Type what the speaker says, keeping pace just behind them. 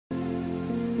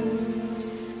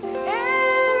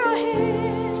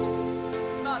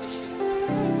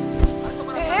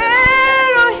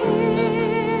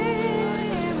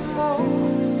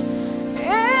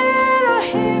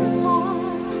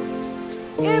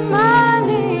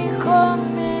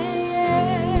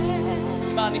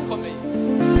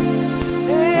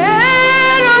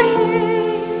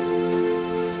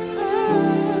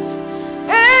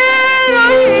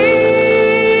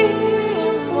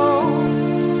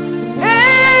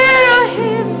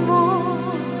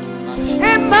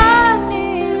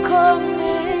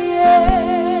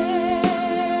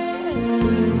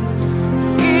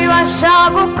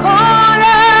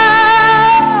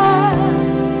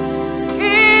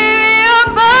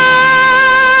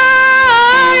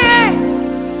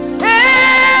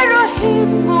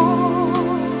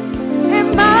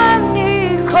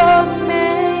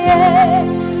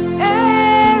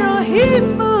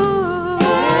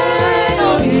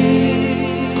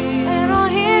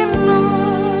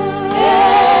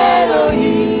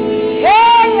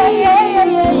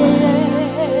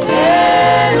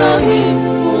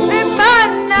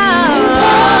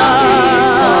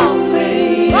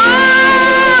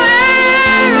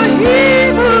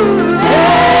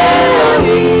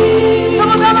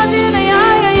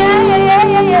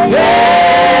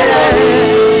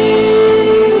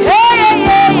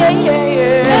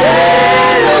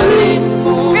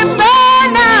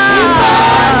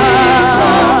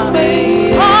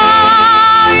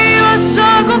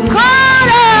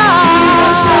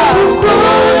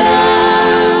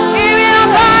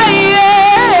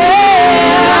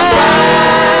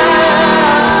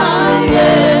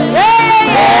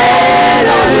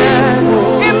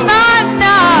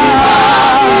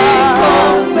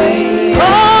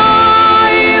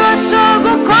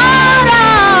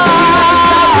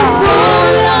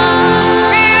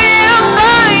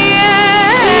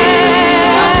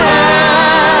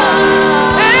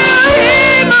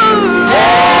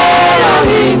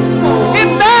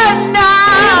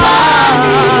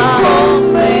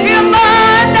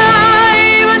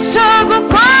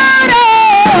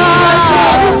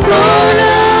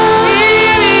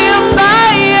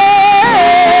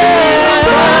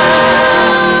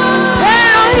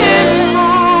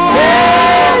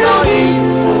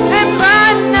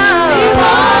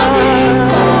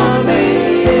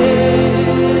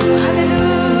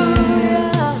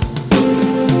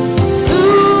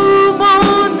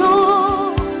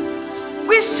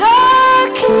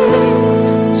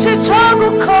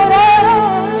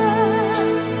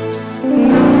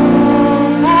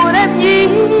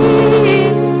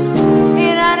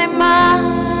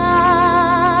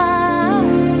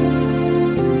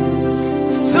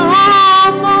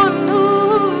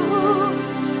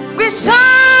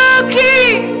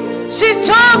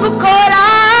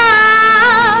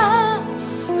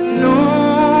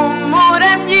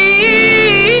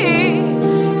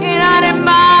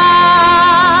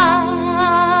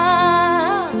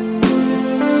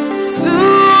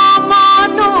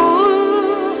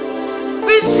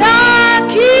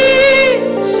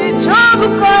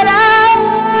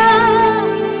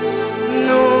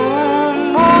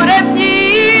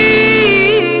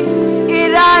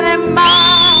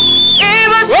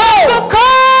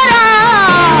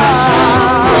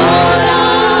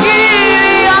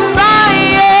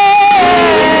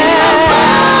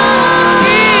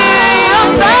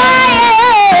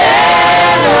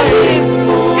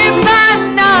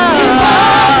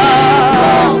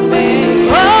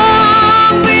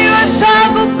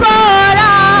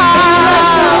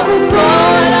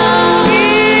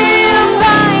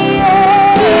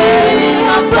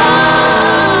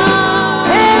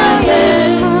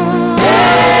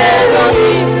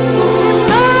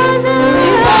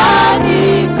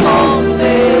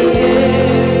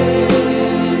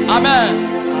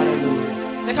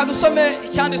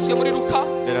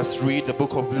Let us read the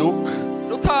book of Luke.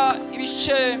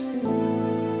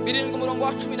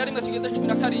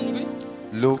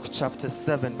 Luke chapter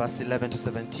 7 verse 11 to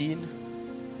 17.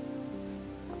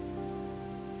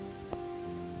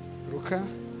 Luka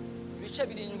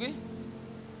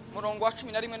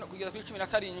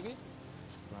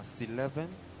verse 11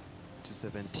 to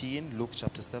 17. Luke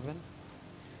chapter 7.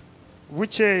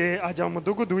 Bukeye ajya mu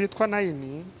mudugudu witwa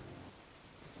Nayini,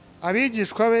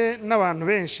 abigishwa be n'abantu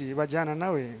benshi bajyana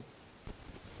nawe.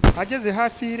 Ageze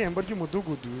hafi y'irembo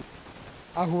ry'umudugudu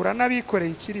ahura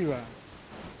n'abikoreye ikiriba.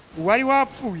 Uwari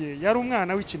wapfuye yari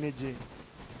umwana w'ikinege,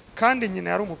 kandi nyina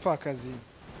yari umupfakazi.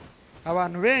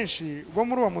 Abantu benshi bo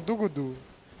muri uwo mudugudu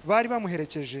bari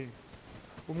bamuherekeje.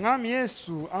 Umwami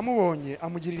Yesu amubonye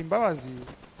amugirira imbabazi,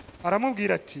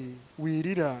 aramubwira ati,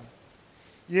 wirira.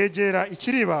 Yegera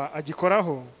ikiriba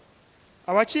agikoraho.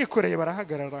 Abakikoreye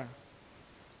barahagarara.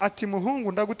 Ati,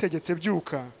 muhungu ndagutegetse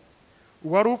byuka.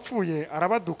 Uwari upfuye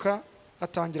arabaduka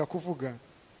atangira kuvuga.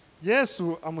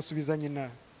 Yesu amusubiza nyina,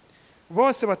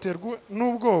 bose baterwa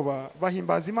n'ubwoba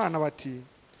bahimbaza Imana bati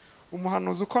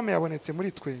umuhanuzi ukomeye abonetse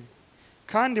muri twe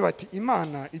kandi bati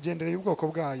Imana igendereye ubwoko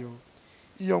bwayo.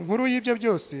 Iyo nkuru y'ibyo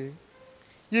byose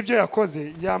y'ibyo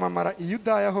yakoze yamamara i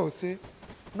Yudaya hose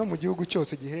no mu gihugu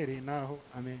cyose giherereye naho.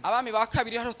 Amen. Abami ba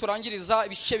kabiri hano turangiriza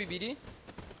ibice bibiri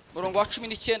murongo wa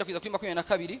 19 kugeza kuri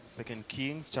 22. 2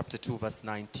 Kings chapter 2 verse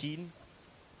 19.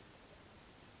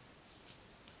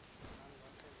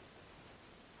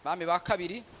 Abami ba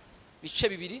kabiri bice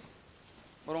bibiri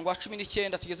murongo wa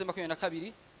 19 tugeze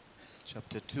 22.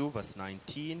 Chapter 2 verse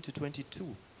 19 to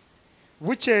 22.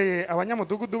 Bukeye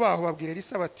abanyamudugudu baho babwira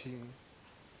Elisa bati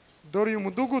dore uyu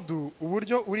mudugudu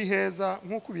uburyo uri heza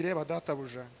nk'uko bireba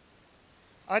databuja,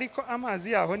 ariko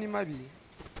amazi yaho ni mabi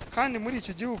kandi muri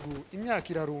iki gihugu imyaka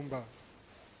irarumba.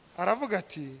 Aravuga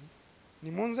ati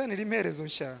nimunzanire imperezo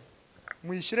nshya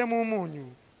muyishyiremo umunyu.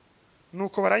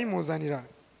 Nuko barayimuzanira.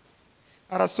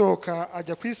 Arasohoka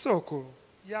ajya ku isoko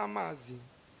y'amazi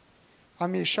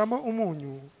amishamo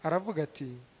umunyu. Aravuga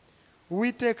ati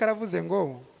Uwiteka aravuze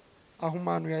ngo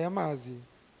ahumanuye aya mazi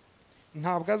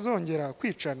ntabwo azongera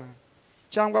kwicana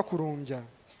cyangwa kurumbya.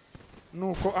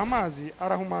 Nuko amazi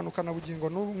arahumanukana bugingo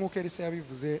n'ubu nk'uko Elisa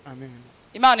yabivuze. Amen.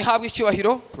 Imana ihabwe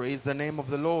icyubahiro. Praise the name of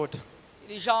the Lord.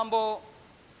 Iri jambo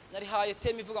narihaye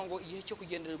teme ivuga ngo igihe cyo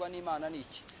kugendererwa n'Imana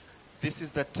niki. This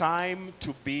is the time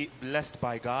to be blessed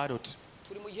by God.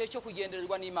 Turi mu gihe cyo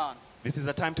kugendererwa n'Imana. This is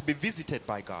a time to be visited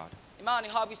by God. Imana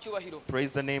ihabwe icyubahiro.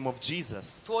 Praise the name of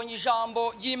Jesus. Tubonye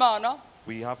ijambo ry'Imana.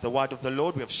 We have the word of the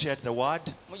Lord. We have shared the word.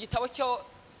 Mu gitabo cyo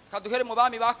kaduhere mu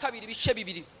bami ba kabiri bice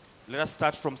bibiri. Let us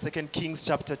start from 2 Kings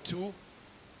chapter 2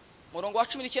 murongo wa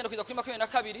 19 kugeza kuri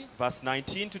 22. verse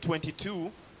 19 to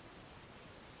 22.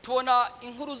 Tubona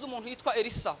inkuru z'umuntu yitwa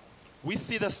Elisa. We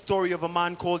see the story of a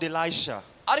man called Elisha.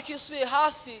 Ariko iyo usubiye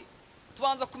hasi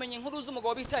tubanza kumenya inkuru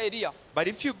z'umugabo bita Eliya. But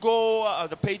if you go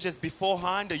the pages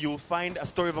beforehand, you'll find a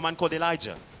story of a man called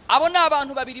Elijah. Abo ni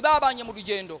abantu babiri babanye mu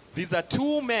rugendo. These are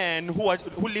two men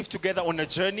who live together on a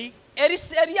journey.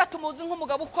 Eliya tumuzi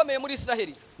nk'umugabo ukomeye muri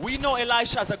Israeli. We know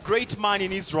Elisha as a great man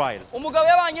in Israel. Umugabo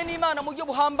yabanye n'Imana mu buryo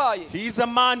buhambaye. He is a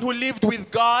man who lived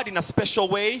with God in a special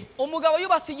way. Umugabo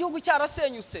yubatse igihugu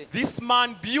cyarasenyutse. This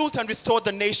man built and restored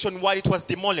the nation while it was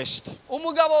demolished.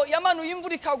 Umugabo yamanuye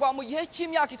imvura ikagwa mu gihe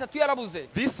cy'imyaka 3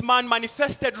 yarabuze. This man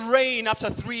manifested rain after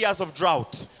 3 years of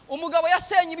drought. Umugabo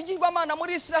yasenye ibigirwamana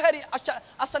muri Israeli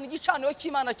asana igicaniro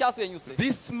cy'Imana cyasenyutse.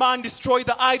 This man destroyed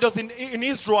the idols in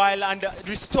Israel and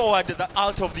restored the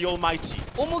altar of the Almighty.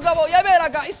 Umugabo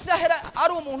yaberaga Israeli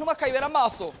ari umuntu makayibera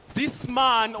amaso. This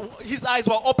man, his eyes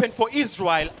were open for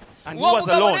Israel and he was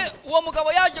alone. Uwo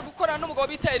mugabo yaje gukorana n'umugabo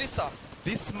bita Elisa.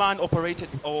 This man operated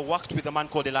or worked with a man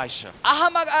called Elisha.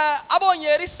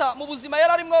 Abonye Elisa mu buzima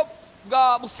yararimo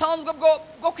bwa busanzwe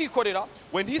bwo kwikorera.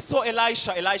 When he saw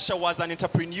Elisha, Elisha was an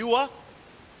entrepreneur.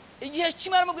 Igihe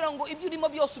kimwe aramubwira ngo ibyo urimo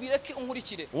byose ubireke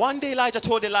unkurikire. One day Elijah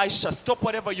told Elisha, stop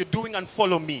whatever you're doing and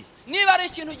follow me. Niba ari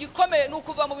ikintu gikomeye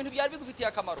nukuva mu bintu byari bigufitiye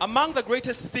akamaro. Among the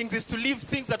greatest things is to leave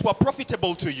things that were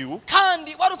profitable to you.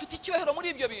 Kandi wari ufite icyubahiro muri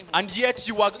ibyo bintu. And yet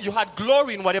you had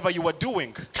glory in whatever you were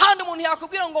doing. Kandi umuntu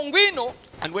yakubwira ngo ngwino.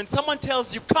 And when someone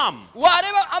tells you come,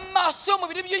 wareba amaso mu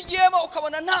biri by'igiyemo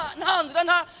ukabona nta nzira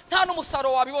nta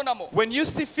n'umusaro wabibonamo. When you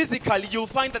see physically, you'll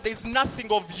find that there's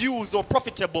nothing of use or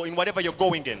profitable in whatever you're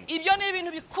going in. Ibyo ni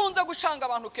ibintu bikunze gucanga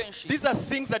abantu kenshi. These are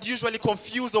things that usually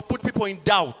confuse or put people in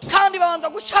doubt. Kandi babanza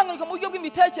gucanganyika mu buryo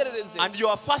bw'imitekerereze. And you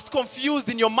are first confused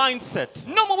in your mindset.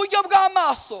 No mu buryo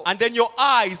bw'amaso. And then your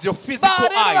eyes, your physical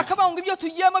eyes. Bakabanga ibyo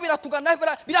tugiyemo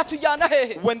biratujyana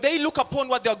hehe. When they look upon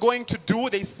what they are going to do,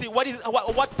 they see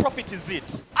what profit is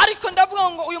it. Ariko ndavuga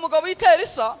ngo uyu mugabo yita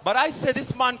Elisa. But I say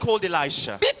this man called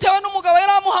Elisha, bitewe n'umugabo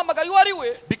yaramuhamagaye wari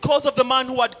we, because of the man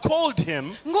who had called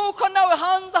him. Nguko nawe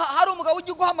hanze hari umugabo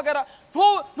ugiye guhamagara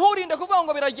nturinde kuvuga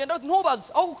ngo biragenda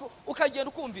ntubaze aho ukagenda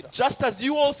ukumvira. Just as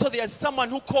you also, there is someone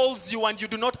who calls you and you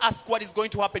do not ask what is going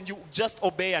to happen, you just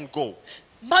obey and go.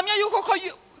 Mpamya yuko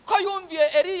ko yumviye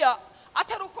Eliya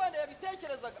atari ukwenda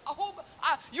yabitekerezaga ahubwo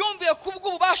yumviye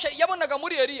kubw'ububasha yabonaga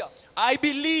muri Eliya. I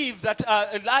believe that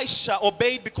Elisha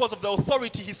obeyed because of the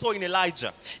authority he saw in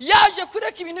Elijah. Yaje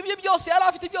kureka ibintu bye byose yari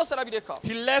afite byose arabireka.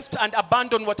 He left and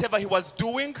abandoned whatever he was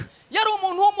doing. Yari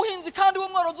umuntu w'umuhinzi kandi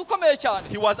w'umworozi ukomeye cyane.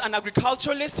 He was an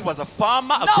agriculturalist, he was a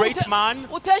farmer, a great man.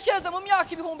 Utekereze mu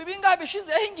myaka ibihumbi bingahe bishize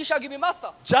yahingishaga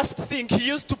ibimasa. Just think, he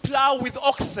used to plow with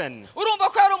oxen. Urumva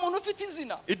ko yari umuntu ufite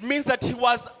izina. It means that he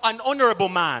was an honorable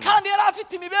man. Kandi yari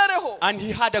afite imibereho and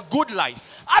he had a good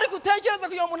life. ariko utekereza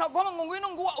kugira umuntu agomba ngo ngwino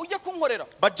ngo ujye kunkorera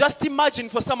But just imagine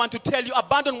for someone to tell you,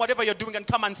 abandon whatever you're doing and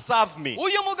come and serve me.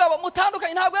 uyu mugabo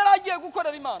mutandukanye ntabwo yari agiye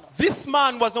gukorera Imana This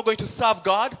man was not going to serve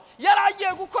God. yari agiye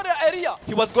gukorera Eliya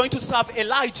He was going to serve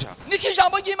Elijah. niko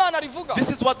ijambo ry'Imana rivuga This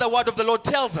is what the word of the Lord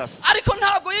tells us. ariko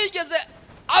ntabwo yigeze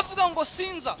avuga ngo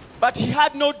sinza But he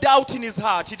had no doubt in his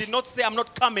heart. He did not say, I'm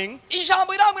not coming.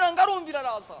 ijambo irambwira ngo arumvira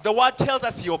araza The word tells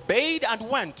us he obeyed and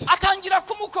went. atangira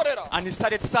kumukorera And he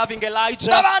started serving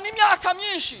Elijah. babana imyaka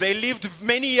myinshi They lived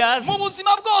many years. mu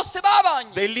buzima bwose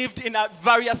babanye They lived in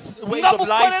various ways of life.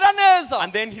 ngamukorera neza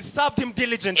And then he served him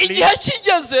diligently. igihe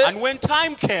kigeze And when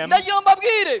time came, ndagira ngo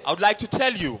mbabwire I would like to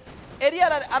tell you,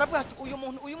 Eliya aravuga ati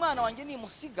uyu mwana wanjye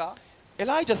nimusiga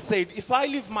Elijah said, if I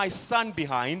leave my son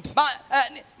behind,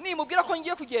 nimubwira ko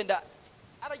ngiye kugenda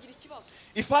aragira ikibazo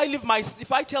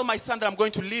if I tell my son that I'm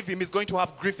going to leave him, he's going to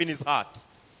have grief in his heart.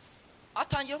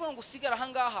 atangira kuvuga ngo usigara aha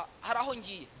ngaha hari aho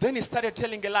ngiye Then he started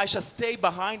telling Elisha, stay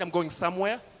behind, I'm going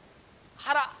somewhere.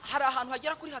 hari ahantu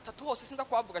hagera kuri hatatu hose sinza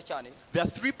kuhavuga cyane There are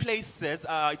 3 places,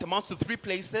 it amounts to 3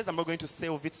 places, I'm not going to say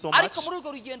of it so much. ariko muri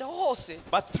urwo rugendo hose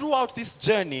But throughout this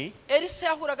journey, Elisa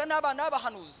yahuraga n'abana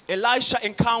b'abahanuzi Elisha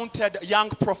encountered young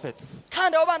prophets.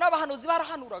 kandi abo bana b'abahanuzi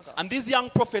barahanuraga And these young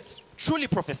prophets truly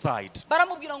prophesied.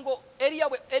 baramubwira ngo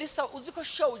Elisa uzi ko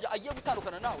shebuja agiye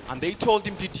gutandukana nawe And they told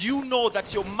him, did you know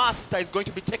that your master is going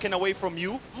to be taken away from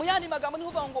you? mu yandi magambo niho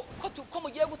uvuga ngo ko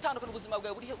mugiye gutandukana ubuzima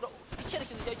bwawe buri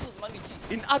icyerekezo cyawe cy'ubuzima ni iki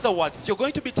In other words, you're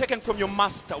going to be taken from your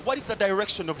master. What is the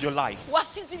direction of your life?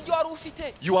 wasize ibyo wari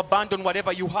ufite You abandoned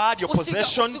whatever you had, your usiga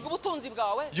possessions. ubutunzi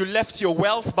bwawe You left your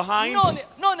wealth behind.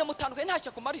 none mutandukanye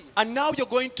ntacyo akumariye And now you're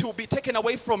going to be taken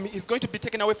away from, he's going to be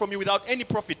taken away from you without any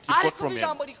profit you got ariko from him.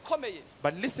 ijambo rikomeye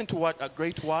But listen to what a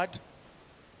great word.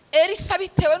 Elisa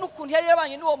bitewe n'ukuntu yari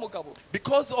yabanye n'uwo mugabo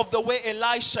Because of the way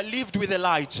Elisha lived with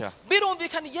Elijah.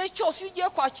 birumvikana igihe cyose iyo ugiye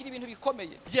kwakira ibintu bikomeye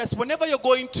Yes, whenever you're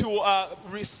going to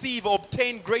receive or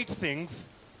obtain great things,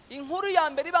 inkuru ya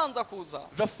mbere ibanza kuza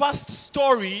the first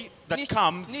story that ni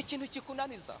comes ikintu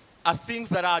kikunaniza are things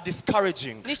that are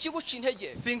discouraging, ni ikiguca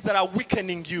intege things that are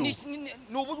weakening you.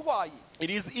 ni uburwayi It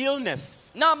is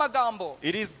illness, ni amagambo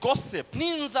it is gossip,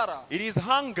 ni inzara it is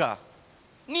hunger.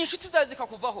 ni inshuti zawe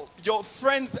zikakuvaho Your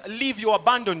friends leave you,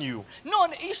 abandon you.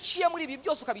 none iyo uciye muri ibi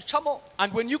byose ukabicamo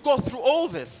And when you go through all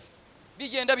this,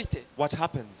 bigenda bite what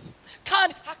happens?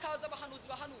 kandi hakaza abahanuzi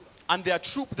bahanura And there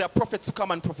are prophets who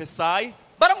come and prophesy.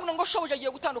 baramubwira ngo shobuja agiye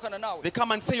gutandukana nawe They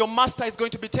come and say, your master is going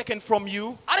to be taken from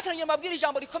you. ariko nagiye mbabwira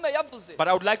ijambo rikomeye yavuze But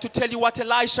I would like to tell you what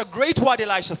great word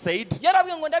Elisha said.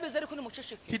 yarabwiye ngo ndabizi ariko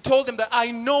nimuceceke He told them that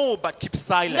I know, but keep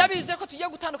silent. ndabizi ko tugiye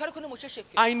gutandukana ariko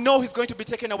nimuceceke I know he's going to be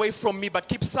taken away from me, but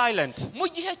keep silent. mu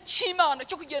gihe cy'Imana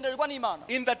cyo kugendererwa n'Imana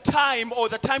In the time or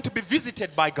the time to be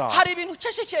visited by God, hari ibintu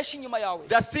ucecekesha inyuma yawe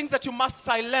there are things that you must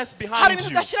silence hari behind ibintu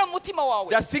you. udashyira mu mutima wawe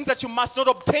There are things that you must not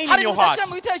obtain hari in your ibintu heart. udashyira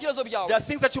mu bitekerezo There are byawe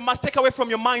things that you must take away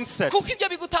from your mindset. kuko ibyo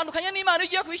bigutandukanya n'Imana iyo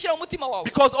ugiye kubishyira mu mutima wawe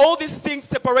Because all these things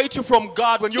separate you from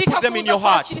God when you put them in your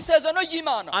heart. kwakira isezerano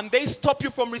ry'Imana And they stop you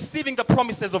from receiving the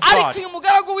promises of ariko God. uyu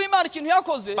mugaragu w'Imana ikintu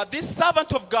yakoze But this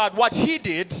servant of God, what he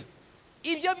did,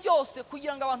 ibyo byose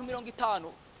kugira ngo abantu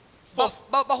 50 For-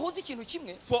 bahuze ikintu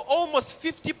kimwe for almost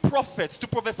 50 prophets to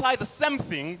prophesy the same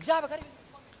thing, byabaga ari ibintu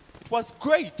bikomeye. it was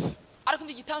great. ariko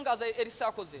mva igitangaza Elisa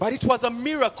yakoze But it was a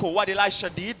miracle what Elisha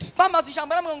did. bamaze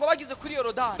ijambo ramwe ngo bageze kuri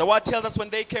Yorodani The word tells us when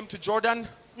they came to Jordan,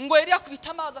 ngo Eliya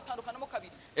akubita amazi atandukanamo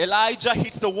kabiri Elijah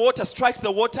hit the water, struck the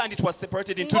water, and it was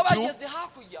separated into ngo two. bageze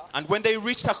hakurya And when they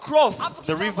reached across avuga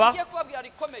the ijambo river, agiye kubabwira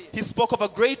rikomeye he spoke of a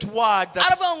great word that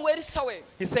aravuga ngo Elisa we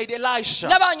he said, Elisha,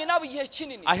 nabanye nawe igihe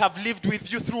kinini I have lived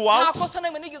with you nta throughout. kosa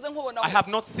namwe nigeze nkubonaho I have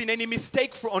not seen any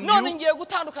mistake on none you. ngiye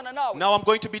gutandukana nawe Now I'm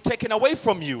going to be taken away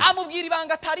from you. amubwira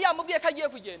ibanga atari yamubwiye ko agiye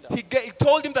kugenda He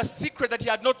told him the secret that he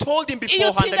had not told him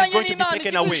iyo beforehand that he's utinganye going to be n'Imana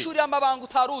taken away. igwishurira amabanga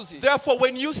utaruzi Therefore,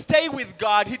 when you stay with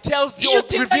God, he tells you, iyo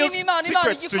utinganye reveals n'Imana Imana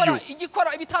secrets to you.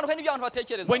 igikora ibitandukanye n'ibyo abantu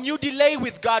batekereza When you delay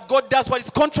with God, God does what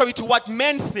is contrary to what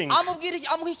men think.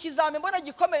 amuha ikizame mbona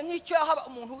gikomeye nk'icyo yaha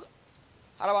umuntu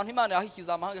hari abantu Imana yaha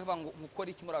ikizame ahanga akavuga ngo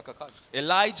mukore iki muri aka kazi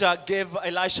Elijah gave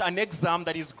Elisha an exam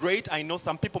that is great. I know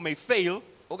some people may fail.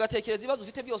 ugatekereza ibibazo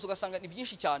ufite byose ugasanga ni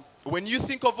byinshi cyane When you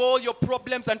think of all your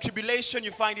problems and tribulation,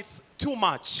 you find it's too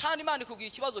much. kandi Imana ikubwira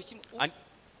ikibazo kimwe And,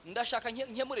 ndashaka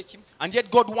nkemure kimwe and yet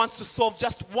God wants to solve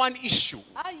just one issue,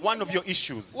 one of your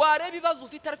issues. wareba ibibazo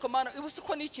ufite ariko Mana ibuze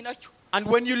ko n'iki nacyo And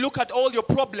when you look at all your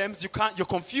problems, you're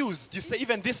confused. You say,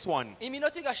 even this one.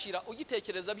 iminota igashira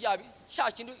ugitekereza byabi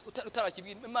cya kindi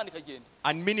utarakibwira Imana ikagenda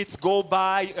And minutes go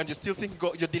by and you still think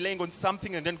you're delaying on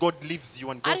something, and then God leaves you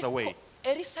and goes away.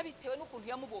 Elisa bitewe n'ukuntu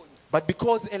yamubonye But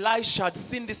because Elisha had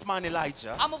seen this man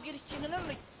Elijah, amubwira ikintu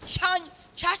nanone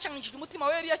cyacangishije umutima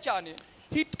wa Eliya cyane.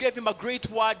 he gave him a great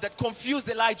word that confused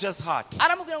Elijah's heart.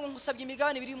 Aramubwira ngo ngusabye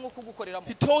imigabane ibiri mu kugukoreramo.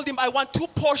 He told him, I want 2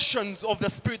 portions of the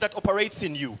spirit that operates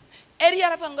in you. Eliya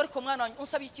aravuga ngo ariko mwana wanjye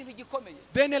unsabye ikintu gikomeye.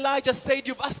 Then Elijah said,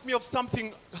 you've asked me of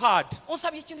something hard.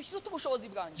 Unsabye ikintu kiruta ubushobozi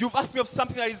bwanjye. You've asked me of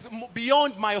something that is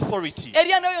beyond my authority.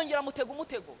 Eliya nawe yongera amutega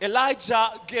umutego. Elijah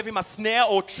gave him a snare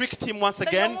or tricked him once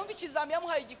again. Mwumva ikizami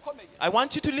yamuhaye gikomeye. I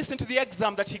want you to listen to the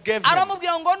exam that he gave him.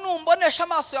 Aramubwira ngo numbonesha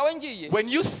amaso yawe ngiye. When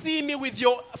you see me with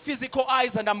your physical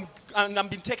eyes and I'm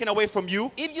being taken away from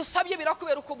you, Ibyo usabye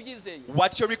birakubera uko byizeye.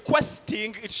 what you're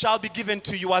requesting, it shall be given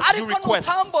to you as you request.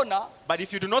 But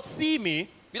if you do not see me,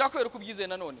 birakubera uko byizeye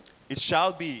nanone. it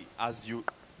shall be as you.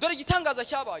 Dore igitangaza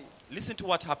cyabaye. Listen to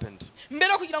what happened.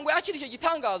 Mbere kugira ngo yakire icyo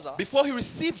gitangaza. Before he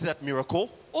received that miracle,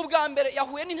 Ubwa mbere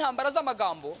yahuye n'intambara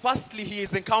z'amagambo. firstly, he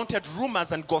has encountered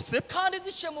rumors and gossip. Kandi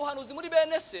ziciye mu buhanuzi muri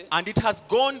bene se. And it has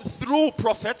gone through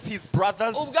prophets, his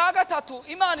brothers. Ubwa gatatu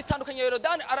Imana itandukanye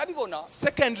Yorodani arabibona.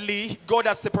 Secondly, God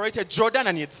has separated Jordan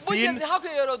and he had seen. Bugeze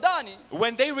hakuye Yorodani.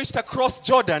 When they reached across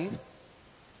Jordan,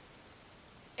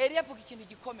 Eliya avuga ikintu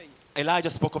gikomeye. Elijah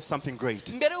spoke of something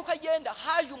great. Mbere yuko agenda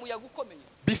haje umuyaga ukomeye.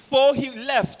 Before he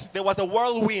left, there was a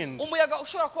whirlwind. Umuyaga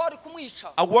ushobora kuba wari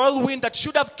kumwica. A whirlwind that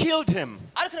should have killed him.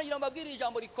 Ariko nagira mbabwire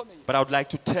ijambo rikomeye. But I would like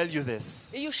to tell you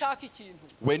this. Iyo ushaka ikintu.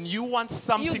 When you want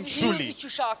something truly, icyo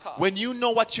ushaka. when you know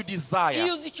what you desire,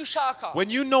 Iyo uzi icyo ushaka. when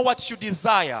you know what you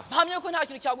desire, Mpamya ko nta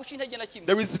kintu cyaguca intege na kimwe.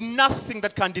 there is nothing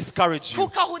that can discourage you.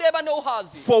 Kuko aho ureba niho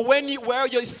uhazi. For where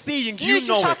you're seeing, you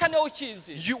know ushaka niho it.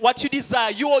 ukizi. What you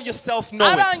desire, you all yourself know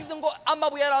it. Arangiza ngo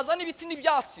amabuye araza n'ibiti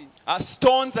n'ibyatsi.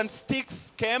 Stones and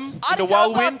sticks came in the Ariko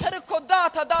whirlwind. ariko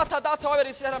data wabereye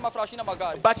Isiraheli amafarashi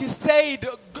n'amagare. But he said,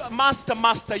 Master,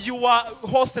 Master, you are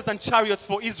horses and chariots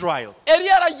for Israel.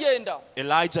 Eliya aragenda.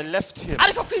 Elijah left him.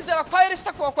 Ariko kwizera kwa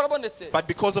Elisa kuba kurabonetse. But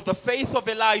because of the faith of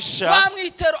Elisha,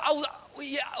 Bamwitero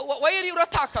wa Eliya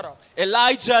uratakara.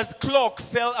 Elijah's cloak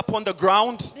fell upon the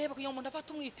ground. Reba kugira umuntu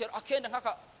afata umwitero akenda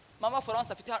nkaka Mama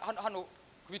France afite hano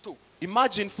ku bitugu.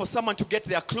 Imagine for someone to get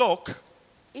their cloak.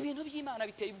 Ibintu by'Imana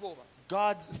biteye ubwoba.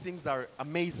 God's things are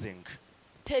amazing.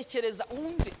 Tekereza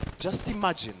umve. Just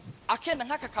imagine. Akenda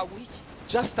nkaka kaguha iki?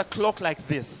 Just a cloak like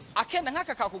this. Akenda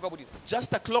nkaka kakugaburira.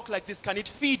 Just a cloak like this, can it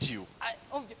feed you?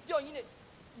 Byonyine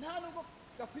nta nubwo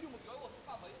gakwiriye umubiri wose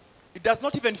kwambaye. It does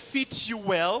not even fit you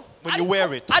well when you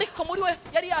wear it. Ariko muri we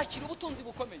yari yakira ubutunzi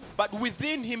bukomeye. But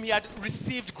within him, he had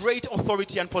received great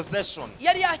authority and possession.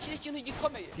 Yari yakira ikintu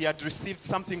gikomeye. He had received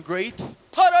something great.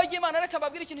 Toro y'Imana reka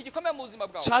babwire ikintu gikomeye mu buzima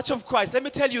bwawe. Church of Christ, let me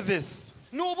tell you this.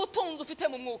 Ni ubutunzi ufite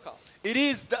mu mwuka. It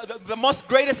is the most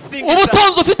greatest thing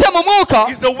Ubutunzi ufite mu mwuka.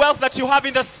 is the wealth that you have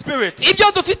in the spirit.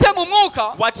 Ibyo dufite mu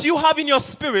mwuka. What you have in your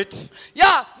spirit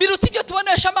biruta ibyo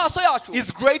tubonesha amaso yacu.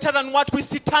 is greater than what we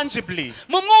see tangibly.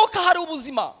 Mu mwuka hari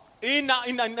ubuzima. In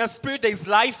the spirit there is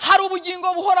life. Hari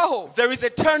ubugingo buhoraho. There is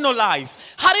eternal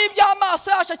life. Hari ibyo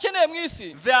amaso yacu akeneye mu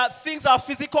isi. There are things our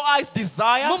physical eyes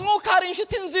desire. Mu mwuka hari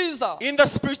inshuti nziza. In the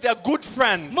spirit there are good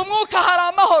friends. Mu mwuka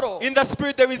hari amahoro. In the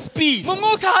spirit there is peace. Mu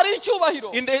mwuka hari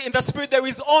icyubahiro. In the spirit there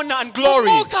is honor and glory.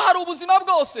 Mu mwuka hari ubuzima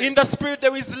bwose. In the spirit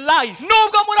there is life.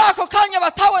 Nubwo muri ako kanya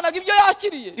batabonaga ibyo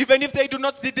yakiriye. Even if they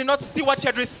did not see what he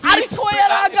had received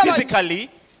physically,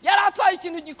 yari atwaye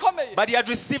ikintu gikomeye. but he had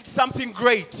received something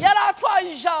great. Yari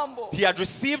atwaye ijambo. He had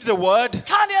received the word,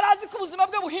 kandi yari azi ko ubuzima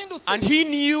bwe buhindutse. and he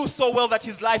knew so well that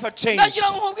his life had changed.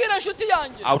 Ndagira ngo nkubwire inshuti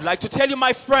yanjye. I would like to tell you,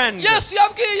 my friend, Yesu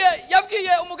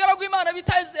yabwiye umugaragu w'Imana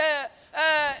bita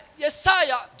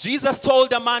Yesaya. Jesus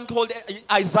told a man called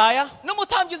Isaiah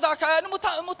N'umutambyi Zakaya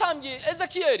n'umutambyi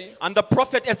Ezekiyeli. and the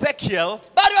prophet Ezekiel,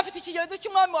 Bari bafite ikigerezo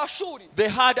cy'umwami wa Shuri. they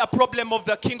had a problem of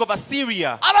the king of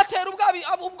Assyria, Abatera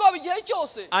ubwoba igihe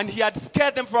cyose. and he had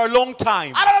scared them for a long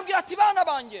time. Arababwira ati bana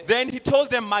banjye. Then he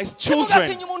told them, my children,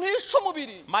 Ntimugatinya umuntu yica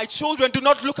umubiri. my children, do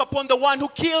not look upon the one who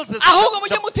kills Ahubwo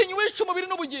mujye mutinya uwica umubiri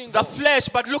n'ubugingo. the flesh,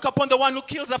 but look upon the one who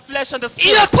kills the flesh and the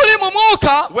Iyo spirit. turi mu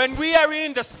mwuka, When we are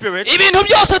in the spirit, ibintu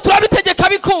byose turabitegeka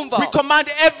bikumva. we command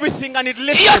everything and it Iyo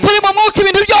listens. turi mu mwuka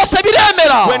ibintu byose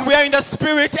biremera. When we are in the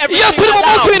spirit, Iyo everything turi mu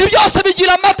mwuka ibintu allows. byose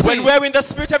bigira amatwi. When we are in the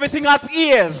spirit, everything has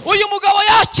ears. Uyu mugabo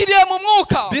yakiriye mu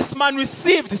mwuka. This man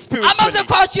received Amaze spiritually.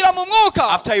 kwakira mu mwuka.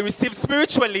 After he received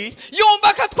spiritually,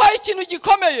 Yumva ko atwaye ikintu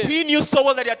gikomeye. he knew so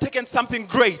well that he had taken something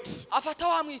great. Afata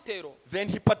wa mwitero. Then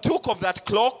he partook of that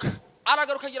cloak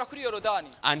Aragaruka agera kuri Yorodani.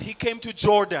 and he came to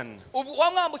Jordan.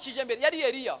 Wamwambukije mbere yari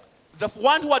Eliya. The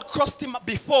one who had crossed him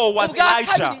before was ubwa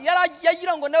Elijah. kabiri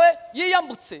yagira ngo nawe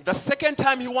yiyambutse The second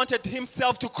time he wanted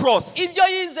himself to cross. ibyo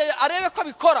yizeye arebe ko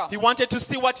abikora. He wanted to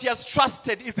see what he has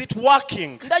trusted. Is it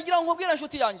working? Ndagira ngo nkubwire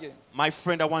inshuti yanjye, My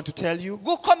friend, I want to tell you,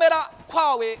 gukomera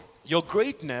kwawe your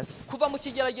greatness kuva mu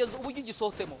kigeragezo uburyo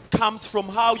ugisohotsemo. comes from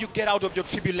how you get out of your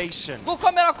tribulation.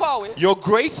 Gukomera kwawe Your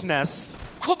greatness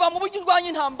kuva mu buryo urwanya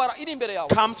intambara iri imbere yawe.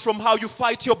 comes from how you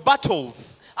fight your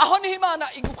battles. Aho niho Imana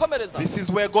igukomereza. This is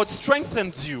where God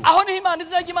strengthens you. Aho niho Imana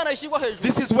izina ry'Imana rishyirwa hejuru.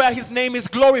 This is where his name is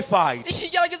glorified.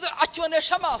 Ikigeragezo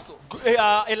akibonesha amaso.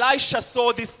 Elisha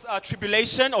saw this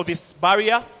tribulation or this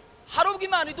barrier. Hari ubwo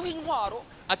Imana iduha intwaro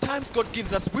At times God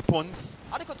gives us weapons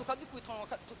ariko tukazikubitwa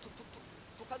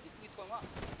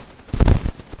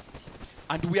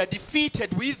and we are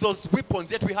defeated with those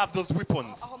weapons, yet we have those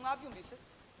weapons. aho mwabyumvise.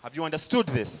 Have you understood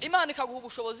this? Imana ikaguha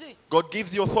ubushobozi God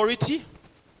gives you authority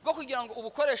bwo kugira ngo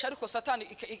ubukoresha ariko Satani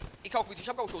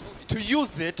ikakubitisha bwa bushobozi ufite. to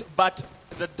use it, but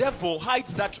the devil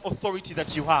hides that authority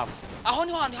that you have. Aho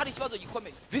niho hantu hari ikibazo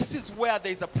gikomeye. This is where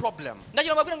there is a problem.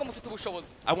 Ndagira ngo mbabwire ngo mufite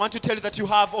ubushobozi. I want to tell you that you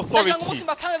have Ndagira ngo authority. umunsi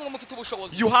mbatangaze ngo mufite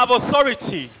ubushobozi. You have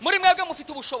authority. Muri mwebwe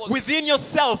mufite ubushobozi. Within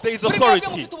yourself there is Muri mwebwe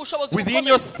authority. mufite ubushobozi Within bukomeye.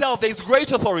 yourself there is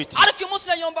great authority. Ariko uyu munsi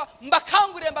ndagira ngo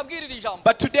mbakangurire mbabwire iri jambo.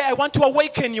 But today I want to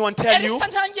awaken you and tell you Elisa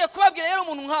ntangiye kubabwira yari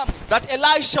umuntu nkamwe. that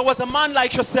Elisha was a man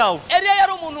like yourself. Eliya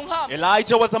yari umuntu nkamwe.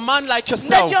 Elijah was a man like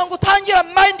yourself. Ndagira ngo utangire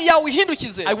mind yawe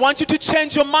ihindukize. I want you to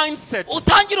change your mindset.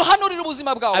 Utangire uhanurire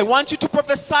ubuzima I bwawe. want you to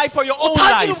prophesy for your own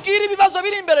Utangire life. ubwire ibibazo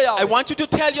biri imbere I yawe. want you to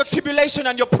tell your tribulation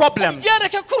and your problems.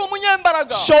 Yereke ko uri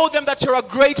umunyembaraga. Show them that you're a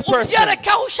great person. Yereke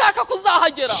aho ushaka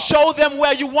kuzahagera. Show them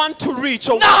where you want to reach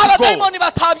or Naho want to go. abadayimoni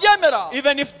batabyemera.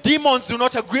 Even if demons do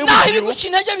not agree Naho with you, ibiguca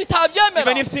intege bitabyemera.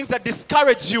 even if things that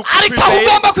discourage you Ariko aho prevail,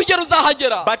 ugomba kugera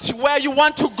uzahagera. but where you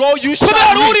want to go, you shall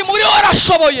Kubera uri reach. muri wowe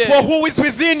arashoboye. For who is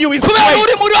within you is Kubera uri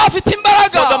great. muri wowe afite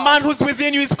imbaraga. For the man who's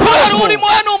within you is Kubera uri powerful. muri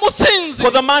wowe ni umutsinzi.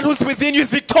 For the man who's within you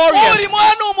is Uri victorious. muri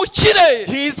wowe ni umukire.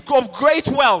 He is of great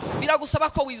wealth.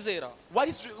 Biragusaba ko wizera. What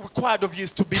is required of you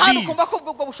is to Kandi believe, ukumva ko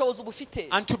ubwo bushobozi ubufite.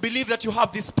 and to believe that you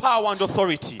have this power and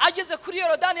authority. Ageze kuri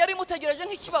Yorodani yari imutegereje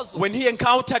nk'ikibazo. When he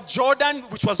encountered Jordan,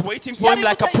 which was waiting for him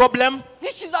like a problem,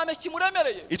 Nk'ikizame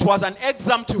kimuremereye. it was an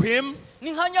exam to him.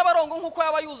 Ni nka Nyabarongo nk'uko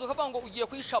yaba yuzuye ukavuga ngo ugiye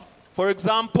kuyishamo. For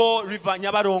example, River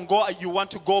Nyabarongo, you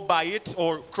want to go by it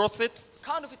or cross it,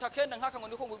 Kandi ufite akenda nk'aka ngo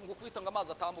niko ngukubita ngo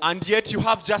amazi atambuke. and yet you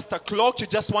have just a clock, you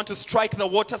just want to strike the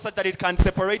water so that it can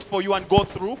separate for you and go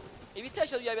through.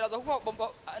 Ibitekerezo byawe biraza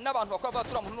kuko n'abantu bakora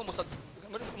batura muntu n'umusatsi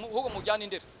ahubwo mujyana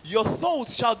indera. Your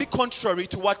thoughts shall be contrary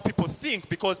to what people think,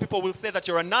 because people will say that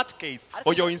you're a nutcase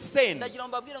or you're insane. Ndagira ngo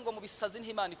mbabwire ngo mu bisazi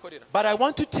niho Imana ikorera. But I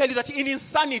want to tell you that in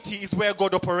insanity is where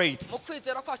God Mu operates.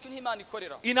 kwizera kwacu niho Imana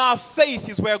ikorera. In our faith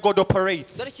is where God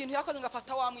operates. Dore ikintu yakoze ngo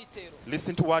afata wa mwitero.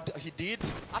 Listen to what he did.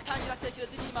 Atangira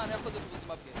atekereza ibyo Imana yakoze ku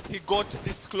buzima bwe. He got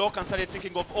this clock and started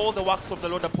thinking of all the works of the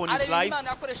Lord upon his Areba life. Imana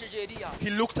yakoresheje Eliya. He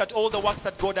looked at all the works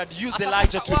that God had used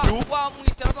Elijah to do. Wa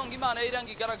mwitero avuga ngo Imana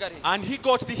yari igaragare. And he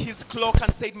got his clock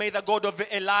and said, may the God of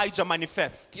Elijah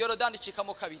manifest. Yorodani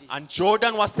icikamo kabiri. And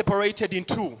Jordan was separated in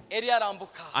two. Eliya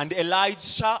arambuka. And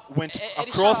Elijah went Elisha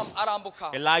across.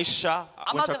 arambuka. Elisha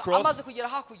went Amaze across. kugera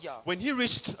hakurya. When he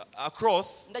reached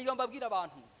across, Ndagira mbabwira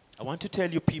abantu. I want to tell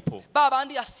you people, Ba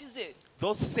bandi yasize.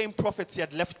 those same prophets he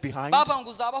had left behind, Baba ngo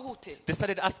uzabahute. they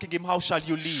started asking him, how shall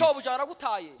you leave? Shobuja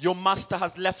aragutaye. Your master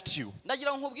has left you.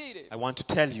 Ndagira ngo nkubwire. I want to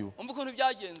tell you. Umva ukuntu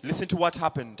byagenze. Listen to what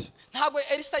happened. Ntabwo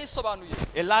Elisa yisobanuye.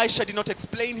 Elisha did not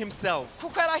explain himself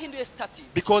Kuko yari ahinduye stati.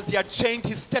 because he had changed,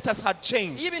 his status had Iyo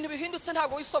changed. ibintu bihindutse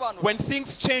ntabwo wisobanura. When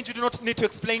things change, you do not need to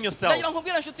explain yourself. Ndagira ngo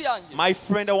nkubwire inshuti yanjye. My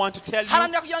friend, I want to tell you,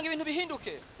 Haranira kugira ngo ibintu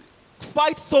bihinduke.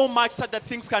 fight so much so that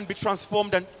things can be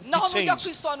transformed and be Naho nujya changed.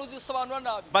 kwisobanuza usobanura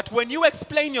nabi. But when you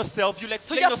explain yourself, you'll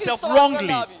explain Tujya yourself kwisobanura wrongly.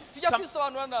 nabi. Tujya Some-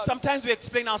 kwisobanura nabi. Sometimes we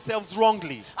explain ourselves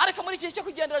wrongly. Ariko muri iki gihe cyo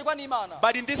kugendererwa n'Imana.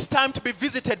 But in this time to be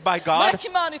visited by God, Mureke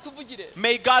Imana ituvugire.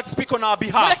 may God speak on our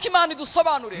behalf. Mureke Imana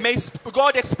idusobanure. May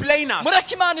God explain us.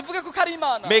 Mureke Imana ivuge kuko ari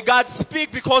Imana. May God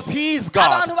speak because He is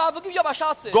God. Abantu bavuga ibyo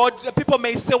bashatse. God, people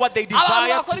may say what they desire Abantu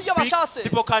to bakora ibyo speak. bashatse.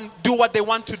 People can do what they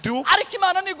want to do. Ariko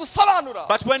Imana nigusobanura.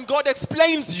 But when God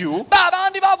explains you, Ba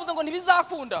bandi bavuze ngo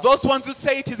ntibizakunda. those ones who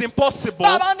say it is impossible,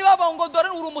 Ba bandi bavuga ngo dore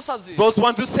uri umusazi. those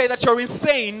ones who say that you're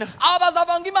insane, aba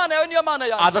bazavanga imana yawe niyo mana are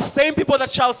yawe the same people that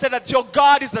shall say that your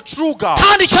God is the true God.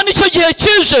 kandi icyo nicyo gihe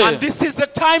kije And this is the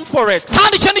time for it.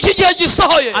 kandi icyo nicyo gihe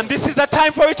gisohoye And this is the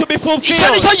time for it to be icyo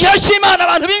fulfilled. nicyo gihe cy'imana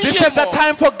abantu This is the binjiyemo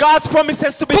time for God's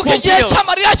promises to be kuko igihe fulfilled.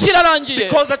 cy'amarira kirarangiye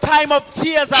Because the time of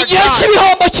tears are igihe done.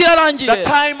 cy'ibihombo kirarangiye The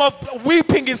time of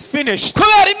weeping is finished.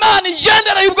 kubera imana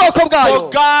igendereye ubwoko For bwayo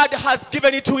God has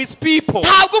given it to his people.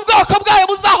 ntabwo ubwoko bwayo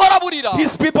buzahora burira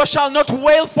His people shall not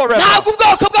wail forever. ntabwo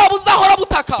ubwoko bwayo buzahora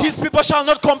butaka His people shall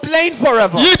not complain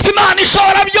forever. yitwa imana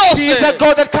ishobora He is a byose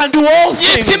God that can do all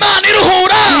things. yitwa imana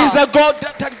iruhura He is a God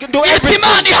that can do yitwa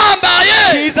imana everything.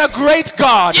 ihambaye He is a great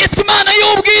God. yitwa imana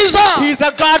y'ubwiza He is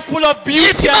a God full of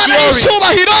beauty yitwa and imana glory.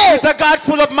 y'icyubahiro He is a God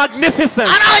full of magnificence.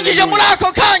 arangije muri Hallelujah.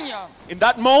 ako kanya In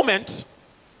that moment,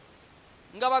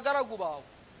 ngo abagaragu bawe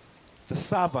the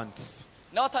servants,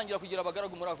 nawe atangira kugira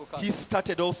abagaragu muri ako kanya he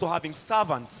started also having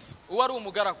servants. uwo ari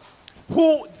umugaragu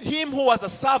Him who was a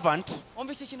servant,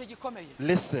 umva iki kintu gikomeye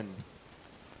listen,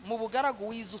 mu bugaragu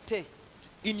wize ute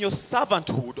in your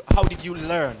servanthood, how did you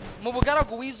learn? mu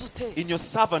bugaragu wize ute In your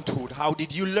servanthood, how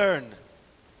did you learn?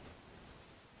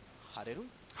 haleluya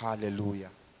Hallelujah.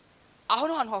 aho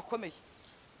ni ahantu hakomeye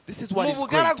This is what mu is great.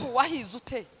 bugaragu wahize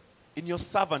ute In your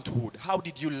servanthood, how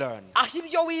did you learn? aho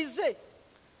ibyo wize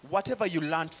Whatever you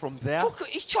learned from there, kuko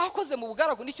icyo wakoze mu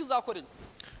bugaragu nicyo uzakorera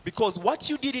because what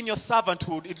you did in your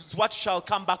servanthood is what shall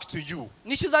come back to you.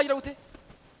 nicyo uzagira gute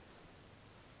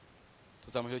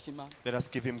tuzamuhera cy'imana Let us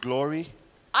give him glory.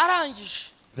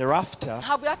 arangije Thereafter,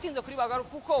 ntabwo yatinze kuri bagaruka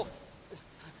kuko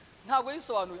ntabwo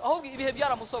yisobanuye ahubwo ibihe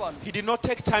byaramusobanuye he did not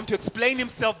take time to explain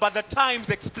himself, but the times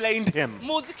explained him.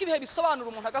 muzi ko ibihe bisobanura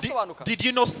umuntu agasobanuka Did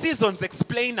you know seasons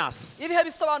explain us? ibihe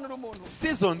bisobanura umuntu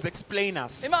Seasons explain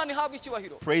us. imana ihabwa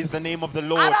icyubahiro Praise the name of the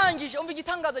Lord. arangije umva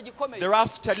igitangaza gikomeye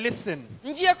Thereafter, listen,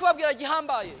 ngiye kubabwira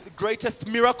gihambaye the greatest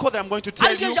miracle that I'm going to tell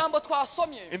ariryo you jambo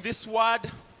twasomye in this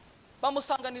word,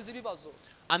 bamusanganiza ibibazo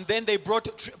and then they brought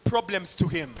problems to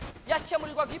him.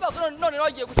 yakemurirwaga ibibazo none nawe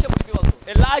agiye gukemura ibibazo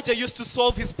Elijah used to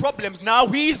solve his problems. Now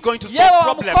he is going to yewe solve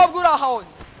wa mukobwa problems. uri aho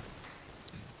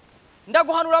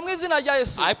ndaguhanura mu izina rya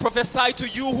yesu I prophesy to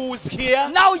you who is here,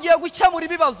 nawe ugiye gukemura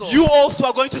ibibazo you also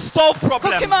are going to solve kuko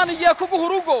imana problems. igiye kuguha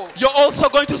urugo You're also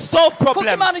going to solve kuko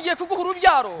problems. imana igiye kuguha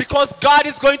urubyaro Because God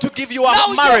is going to give you nawe a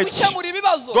ugiye marriage. gukemura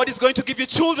ibibazo God is going to give you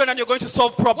children and you're going to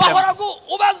solve wahoraga problems.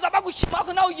 ubaza bagukemura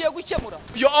ariko nawe ugiye gukemura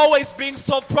You're always being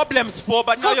solved problems for,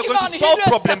 but now you're going to solve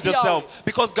problems yourself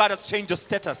because God has changed your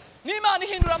status. n'imana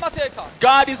ihindura amateka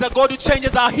God is a God who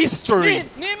changes our history.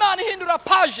 n'imana ihindura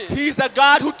paje He is a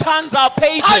God who turns our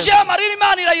paje pages. y'amarira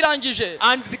imana irayirangije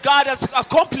And God has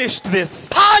accomplished this.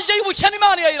 paje y'ubukene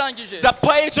imana irayirangije The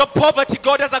page of poverty,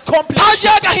 God has accomplished paje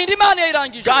it. y'agahinda imana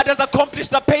irayirangije God has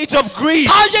accomplished the page of grief.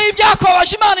 paje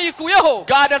y'ibyakubabaje imana yikuyeho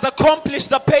God has accomplished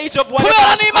the page of whatever kubera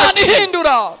has n'imana hurt you.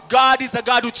 ihindura God is a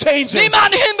God who changes.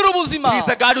 n'imana ihindura ubuzima He's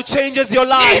a God who changes your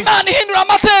life. n'imana ihindura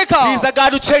amateka He's a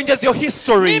God who changes your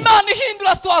history. n'imana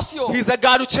ihindura situwasiyo He's a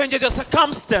God who changes your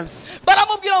circumstance.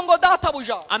 baramubwira ngo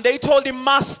databuja And they told him,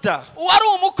 Master, uwari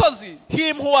umukozi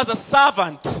him who was a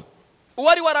servant,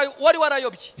 wari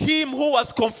warayobye him who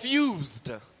was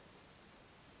confused.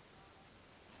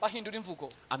 bahindura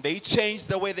imvugo And they changed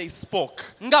the way they spoke.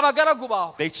 ngo abagaragu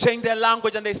bawe They changed their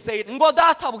language and they said, ngo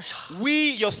databuja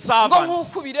we, your ngo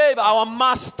servants, nk'uko ubireba our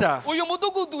master, uyu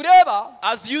mudugudu ureba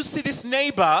as you see this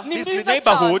neighbor, ni this mwiza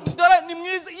neighborhood, cyane dore ni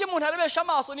mwiza iyo umuntu arebesha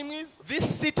amaso ni mwiza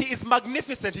this city is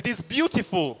magnificent, it is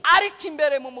beautiful. ariko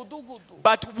imbere mu mudugudu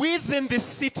But within this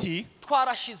city,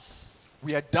 twarashize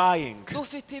we are dying.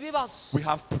 dufite ibibazo We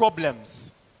have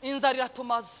problems. inzara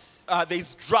iratumaze There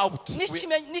is drought.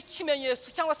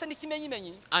 n'ikimenyetso cyangwa se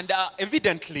n'ikimenyimenyi And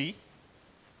evidently,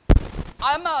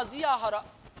 amazi yahara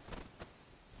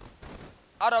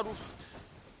ararura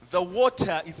the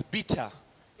water is bitter.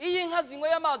 iyo inka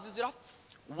zinyweye amazi zirapfa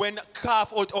When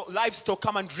calf or livestock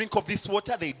come and drink of this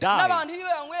water, they die. n'abantu iyo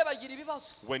yanyweye bagira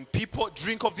ibibazo When people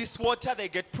drink of this water, they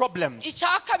get problems. icya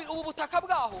kabiri ubu butaka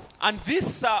bwaho And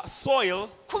this soil,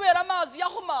 kubera amazi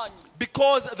yahumanye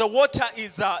because the water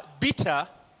is bitter,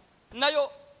 nayo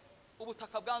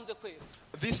ubutaka bwanze kwera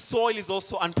this soil is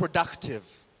also unproductive.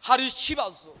 hari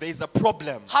ikibazo There is a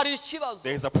problem. hari ikibazo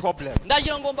There is a problem.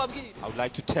 ndagira ngo mbabwire I would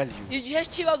like to tell you. igihe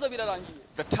cy'ibibazo birarangiye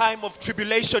The time of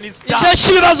tribulation is igihe done.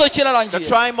 cy'ibibazo The kirarangiye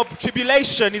time of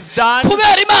tribulation is done.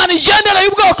 kubera imana igendereye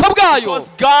ubwoko bwayo Because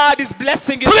God is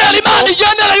blessing His kubera imana people.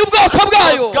 igendereye ubwoko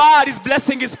bwayo Because God is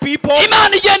blessing His people.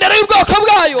 imana igendereye ubwoko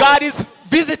bwayo God is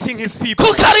visiting His people.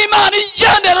 kuko ari imana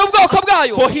igendereye ubwoko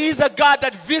bwayo For He is a God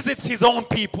that visits His own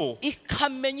people.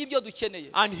 ikamenya ibyo dukeneye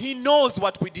And He knows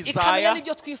what we ikamenya desire.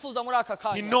 n'ibyo twifuza muri aka He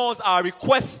kanya knows our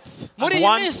requests muri and iyi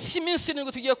wants. minsi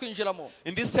irindwi tugiye kwinjiramo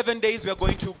In these 7 days we are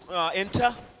going to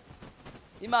enter,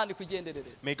 Imana ikugenderere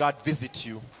May God visit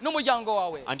you n'umuryango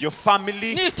wawe and your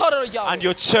family n'itorero ryawe and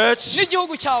your church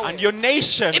n'igihugu cyawe and your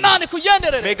nation. Imana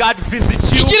ikugenderere May God visit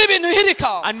you igira ibintu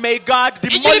ihirika and may God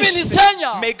igira demolish ibintu it.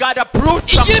 isenya May God uproot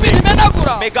igira ibintu something.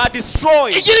 imenagura May God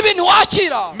destroy. igira ibintu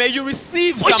wakira May you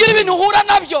receive ugira ibintu something. uhura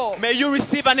nabyo May you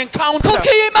receive an encounter. kuko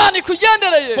iyo Imana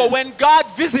ikugendereye For when God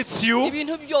visits you,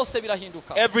 ibintu byose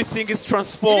birahinduka everything is ibintu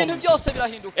transformed. byose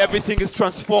birahinduka Everything is ibintu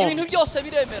transformed. byose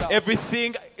biremera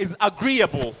Everything is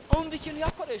agreeable. umva ikintu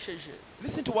yakoresheje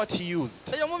Listen to what he used.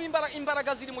 reba mu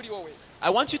imbaraga ziri muri wowe I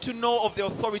want you to know of the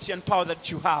authority and power that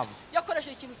you have.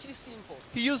 yakoresheje ikintu kiri simple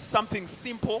He used something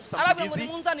simple, something arabwira ngo easy.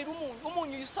 nimunzanire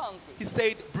umunyu usanzwe He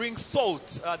said, bring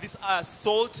salt. This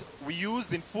salt we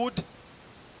use in food.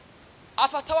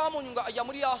 afata wa munyu ngo ajya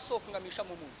muri ya soko ngamisha mu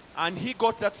munyu And he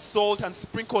got that salt and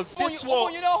sprinkled this water.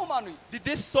 umunyu niwo wahumanuye Did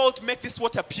this salt make this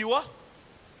water pure?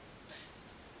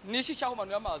 ni iki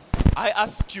cyahumanuye amazi I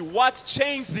ask you, what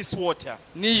changed this water?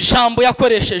 ni ijambo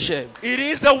yakoresheje It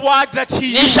is the word that he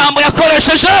ni used. ijambo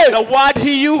yakoresheje The word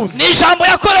he used. ni ijambo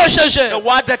yakoresheje The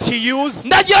word that he used.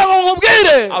 ndagira ngo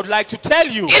nkubwire I would like to tell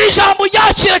you, iri jambo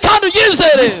ryakire kandi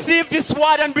uryizere receive this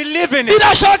word and believe in it.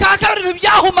 birashoboka ko ari ibintu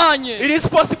byahumanye It is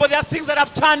possible there are things that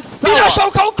have turned sour.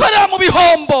 birashoboka gukorera mu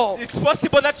bihombo It's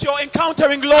possible that you're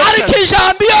encountering ariko losses.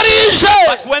 ijambo iyo rije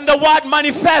But when the word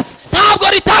manifests, ntabwo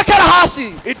ritakara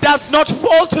hasi it does not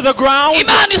fall to the ground.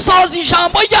 imana isohoza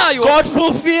ijambo ryayo God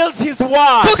fulfills his kuko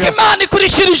word. imana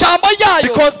ikurikira ijambo ryayo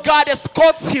Because God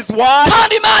escorts his word.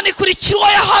 kandi imana ikurikira uwo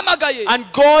yahamagaye And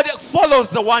God follows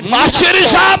the one he mwakira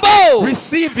has ijambo called.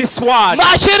 Receive this word.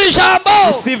 mwakira ijambo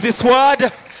Receive this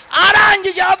word.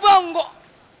 arangije aravuga ngo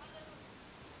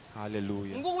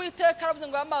Hallelujah. ngo uwiteka aravuze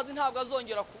ngo aya mazi ntabwo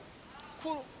azongera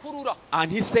kurura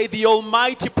And he said, the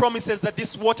Almighty promises that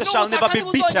this water shall never n'ubutaka be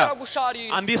ntibuzongera bitter.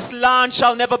 gusharira And this land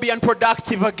shall never be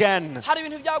unproductive again. hari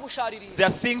ibintu byagushaririye There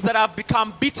are things that have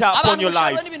become bitter upon abantu your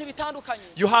musharira life. n'ibintu bitandukanye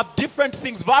You have different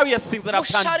things, various things that have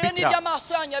turned musharire bitter.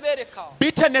 n'iby'amaso yanyu abereka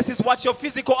Bitterness is what your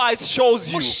physical eyes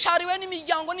shows you. mushariwe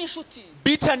n'imiryango n'inshuti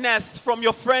Bitterness from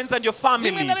your friends and your rimwe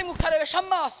family. na rimwe ukarebesha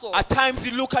amaso At times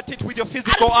you look at it with your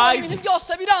physical ariko ibintu eyes,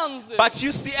 byose biranze but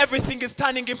you see everything is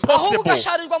turning ahubwo impossible.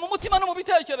 ugasharirwa mu mutima no mu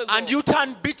bitekerezo And you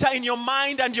turn bitter in your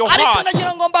mind and your ariko heart.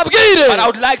 nagira ngo mbabwire But I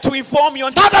would like to inform you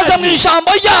and to mpagaze tell mu you,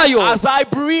 ijambo ryayo as I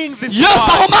bring this yesu word,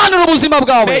 ahumanura ubuzima may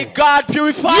bwawe God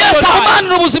purify your yesu life.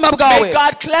 ahumanura ubuzima bwawe May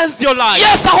God cleanse your life.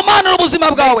 yesu ahumanura ubuzima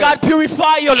May bwawe God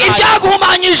purify your life.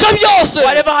 ibyaguhumanyije byose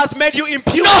Whatever has made you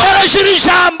impure, nohereje iri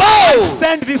jambo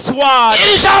send this word.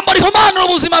 iri jambo rihumanura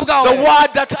ubuzima The bwawe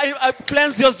word that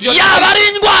cleanses your yaba life. ari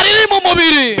indwara iri mu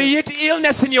mubiri Be it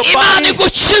illness in your imana body.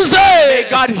 igukize May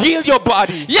God heal your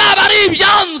body. yaba ari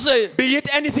ibyanze Be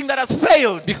it anything that has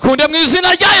failed. bikunde mu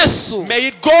izina rya yesu May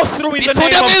it go through in the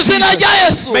bikunde name mu of izina Jesus. rya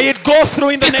yesu May it go through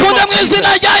in the name bikunde of mu Jesus. izina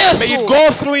rya May yesu it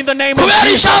go through in the name of kubera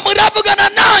Jesus. ijambo riravugana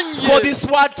nanjye For this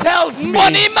word tells me ngo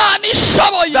ni imana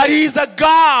ishoboye that He is a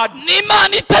God ni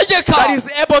imana itegeka that is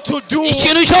able to do,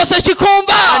 ikintu cyose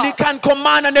kikumva and He can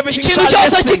command, and everything ikintu shall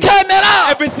cyose listen. kikemera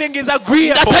Everything is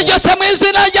agreeable. ndategetse mu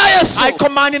izina rya yesu I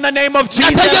command in the name of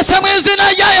Jesus. ndategetse mu izina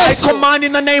rya I yesu command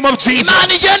in the name of imana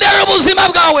Jesus. igendera ubuzima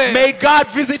bwawe May God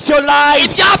visit your life.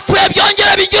 ibyapfuye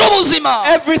byongere bigire ubuzima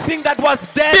Everything that was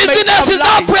dead may bizinesi come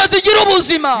life. zapfuye zigire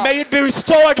ubuzima May it be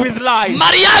restored with life.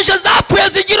 mariage zapfuye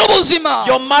zigire ubuzima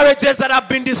Your marriages that have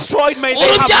been destroyed, may they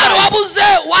have urubyaro life. wabuze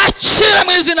wakire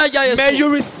mu izina rya May yesu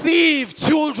you receive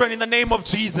children in the name of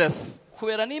Jesus.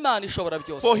 kubera n'imana ishobora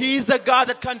For byose He is a God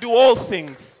that can do all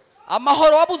things.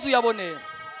 amahoro wabuze uyabone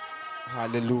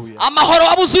Hallelujah. amahoro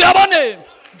wabuze uyabone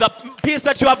The peace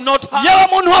that you have not yewe had,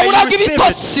 muntu may you waburaga receive it.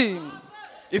 ibitotsi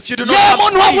If you do not yewe have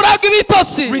muntu sleep, waburaga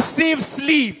ibitotsi receive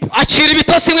sleep. akira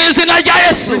ibitotsi mu izina rya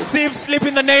yesu Receive sleep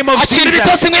in the name of akira Jesus.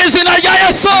 ibitotsi mu izina rya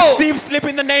yesu Receive sleep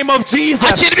in the name of Jesus.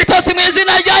 akira ibitotsi mu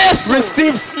izina rya yesu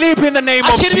Receive sleep in the name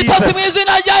of akira ibitotsi mu Jesus.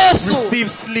 izina rya yesu Receive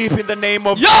sleep in the name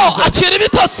of yo Jesus. akira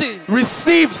ibitotsi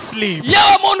Receive sleep.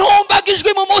 yewe muntu wumvaga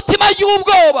ijwi mu mutima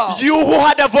y'ubwoba You who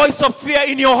had a voice of fear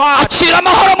in your heart, akira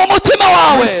amahoro mu mutima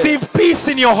wawe receive peace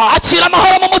in your heart. akira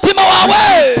amahoro mu mutima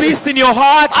wawe Peace in your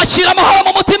heart. akira amahoro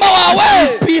mu mutima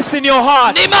wawe Peace in your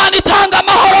heart. ni imana itanga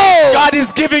amahoro God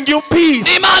is giving you peace.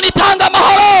 ni imana itanga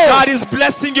amahoro God is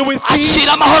blessing you with peace.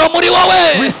 akira amahoro muri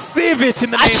wowe Receive it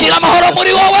in the name of akira amahoro muri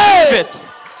Jesus. wowe Receive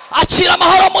it. akira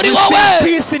amahoro muri Receive wowe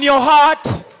peace in your heart.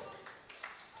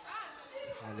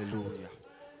 Hallelujah.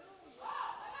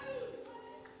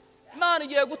 imana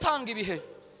igiye gutanga ibihe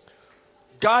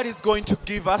God is going to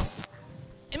give us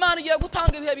Imana igiye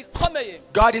gutanga ibihe bikomeye.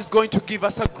 God is going to give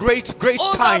us a great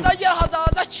time. Uzazagera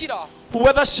hazaza akira.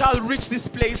 Whoever shall reach this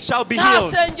place shall be Nta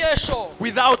healed. sengesho.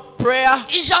 Without prayer,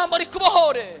 Ijambo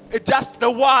rikubohore. just the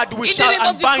word we shall Indirimbo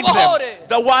unbind them. zikubohore.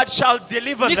 The word shall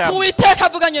deliver Ni them. Uwiteka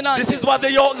avuganye nanjye. This is what the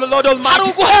Lord Hari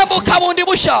Almighty. uguhembuka bundi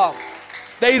bushya.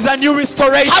 There is a new Hari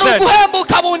restoration.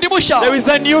 uguhembuka bundi bushya. There is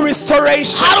a new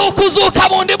restoration. Hari ukuzuka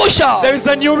bundi bushya. There is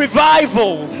a new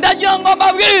revival. Ndagira ngo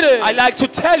mbabwire. I like to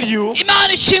tell you,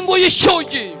 Imana ikinguye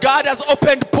icyugi. God has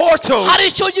opened portals. Hari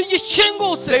icyugi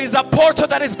gikingutse. There is a portal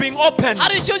that is being opened.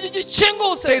 Hari icyugi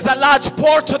gikingutse. There is a large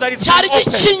portal that is Cyari being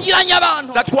opened gikingiranye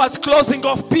abantu. that was closing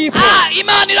off people.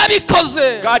 Imana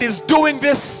irabikoze. God is doing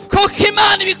this Kuko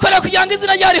Imana ibikorera kugira ngo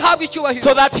izina ryayo rihabwe icyubahiro.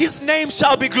 so that His name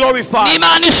shall be glorified.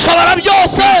 Imana ishobora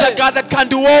byose. He's a God that can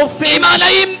do all things. Imana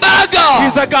y'imbaraga.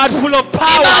 He's a God full of Imana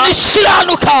power.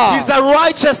 ishiranuka. He's a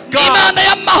righteous God. Imana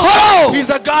y'amahoro. He's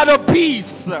a God of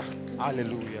peace.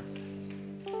 Hallelujah.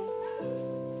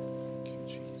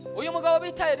 Uyu mugabo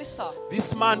bita Elisa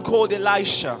This man called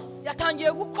Elisha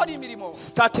yatangiye gukora imirimo.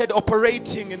 started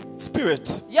operating in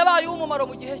spirit. Yabaye umumaro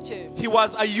mu gihe cye. He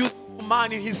was a useful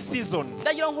man in his season.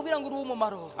 Ndagira ngo nkubwire ngo uri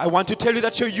umumaro. I want to tell you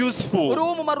that you're Uri useful.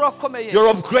 umumaro urakomeye. You're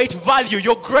of great value.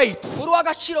 You're great. Uri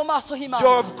uw'agaciro maso h'Imana.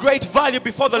 You're of great value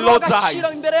before the Uri Lord's uw'agaciro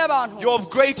eyes. imbere y'abantu. You're of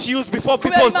great use before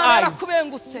Kubera people's Imana eyes.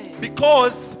 yarakubengutse.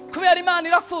 Because Kubera Imana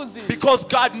irakuzi.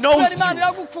 God knows Kubera Imana you.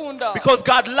 iragukunda. Because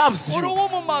God loves Uri you.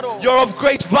 uw'umumaro. You're of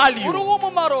great Uri value.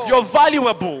 uw'umumaro. You're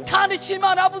valuable. Kandi icyo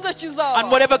Imana yavuze kizaba.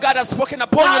 And whatever God has spoken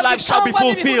upon your life shall be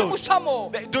Ntabwo itangwa fulfilled.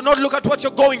 n'ibihuru Do not look at what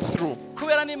you're going through.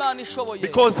 kubera n'Imana ishoboye.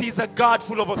 Because He's a God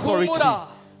full of authority. Humura.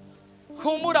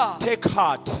 Humura. Take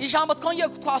heart. Ijambo twongeye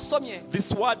twasomye.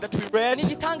 This word that we Ni read,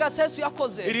 igitangaza Yesu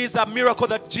yakoze. it is a miracle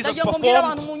that Jesus Ndagira ngo mbwire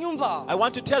abantu performed. mu nyumva. I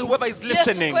want to tell whoever is Yesu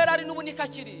listening, kwera ari n'ubu niko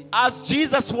akiri. as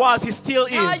Jesus was, He still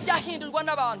is. Ntajya ahindurwa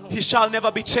n'abantu. He shall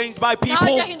never be changed by people.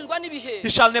 Ntajya ahindurwa n'ibihe. He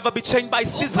shall never be changed by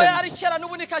Uko yari ari seasons. kera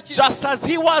n'ubu niko akiri. Just as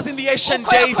He was in the ancient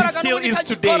Uko days, He yakoraga still n'ubu is niko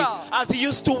today. agikora. As He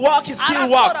used to walk, He still Arakora.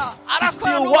 walks. He Arakora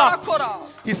still n'ubu walks. arakora.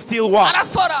 He still walks.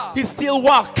 Arakora. He still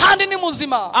walks. Kandi ni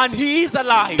muzima. And He is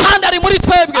alive. Kandi ari muri And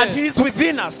twebwe. He is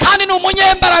within us. Kandi ni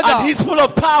umunyembaraga. And He's full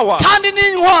of power. Kandi ni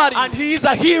intwari. And He is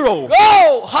a hero.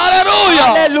 Oh, haleluya.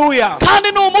 Hallelujah.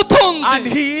 Kandi ni umutunzi. And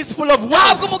He is full of Ntabwo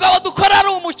wealth. umugabo dukora ari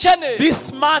umukene.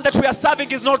 This man that we are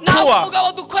serving is not Ntabwo poor.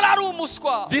 umugabo dukora ari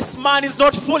umuswa. This man is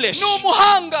not foolish. Ni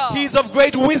umuhanga. He is of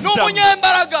great Ni wisdom.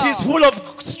 umunyembaraga. He's full of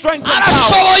strength and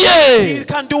power. Arashoboye. He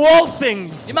can do all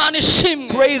things. Imana ishimwe.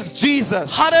 Praise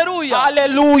Jesus. Hallelujah.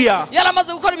 Hallelujah.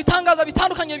 Yaramaze gukora ibitangaza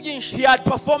bitandukanye byinshi. He had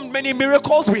performed many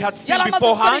miracles we had seen Yaramaze gukora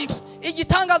beforehand.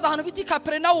 igitangaza ahantu bita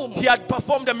Kaperinawumu. He had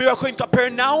performed a miracle in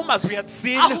Capernaum as we had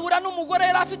seen. Ahura n'umugore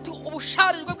yari afite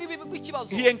ubusharirwe bw'ikibazo.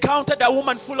 He encountered a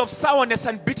woman full of sourness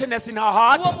and bitterness in her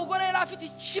heart. Uwo mugore yari afite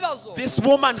ikibazo. This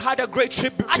woman had a great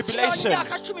tribulation. Akibara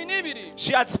imyaka 12.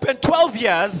 She had spent 12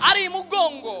 years Ari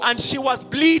mugongo. and she was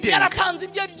bleeding. Yaratanze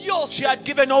ibye byose. She had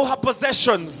given all her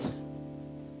possessions.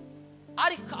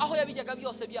 Ariko aho yabijyaga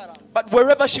byose byaranze. But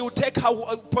wherever she would take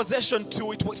her possession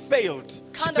to, it failed. She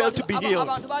Kandi failed to be healed.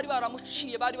 abantu bari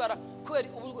baramuciye bari bara kubera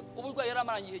uburwayi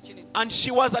yaramaranye igihe kinini. And she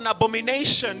was an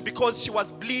abomination because she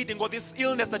was bleeding, or this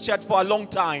illness that she had for a long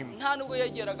time. Nta nubwo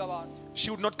yegeraga abantu. She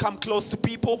would not come close to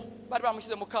people. Bari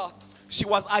bamushyize mu kato. She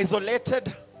was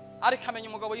isolated. Ariko amenya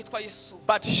umugabo yitwa Yesu.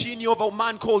 But she knew of a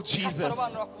man called Jesus.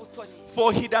 Atarobanura ku butoni.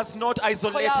 For He does not Ko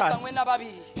isolate yazanywe us. n'ababi.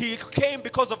 He came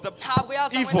because of the Ntabwo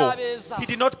yazanywe evil. n'abeza. He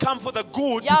did not come for the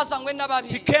good. Yazanywe n'ababi.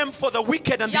 He came for the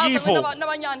wicked and the Yazanywe evil.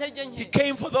 n'abanyantege He nke.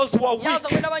 came for those who are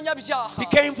Yazanywe weak. n'abanyabyaha. He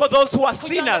came for those who are Kugira ngo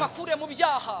sinners, abakure mu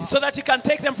byaha. so that He can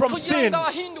take them from Kugira sin, ngo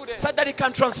abahindure. so that He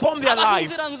can transform their Abaha life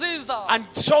inzira nziza. and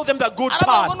show them the good Aravuga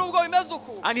ngo path. nubwo bimeze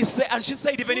uku. And she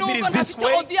said, even if it Nubwo is this ntafite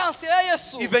way, audience ya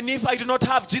Yesu. even if I do not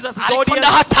have Jesus' Ariko audience,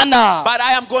 ndahatana. but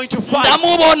I am going to fight.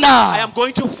 Ndamubona. I am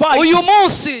going to fight. Uyu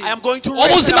munsi I am going to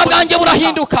raise ubuzima bwanjye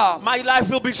burahinduka. my life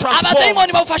will be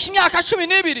Abadayimoni transformed. bafashe imyaka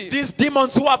 12. These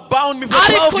demons who have bound me for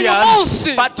Ariko 12 uyu years,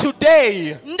 munsi, but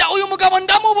today Uyu mugabo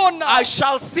ndamubona. I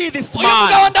shall see this Uyu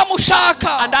mugabo man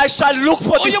ndamushaka. and I shall look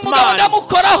for Uyu this mugabo man.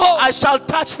 ndamukoraho. I shall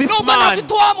touch this Nubwo man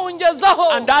ntafite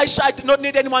uwamungezaho. and I shall not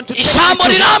need anyone to take me Ijambo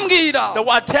to him. rirambwira. The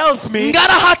word tells me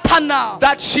Ngarahatana.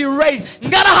 that she raced,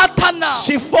 Ngarahatana.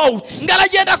 she fought,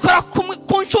 Ngaragenda akora ku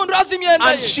nshundura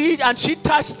z'imyenda ye. and she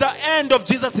touched the end of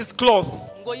Jesus' cloth.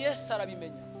 Ngo Yesu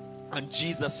arabimenya. And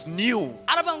Jesus knew.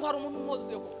 Aravuga ngo hari umuntu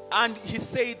unkozeho. And He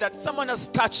said that someone has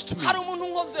touched me. Hari umuntu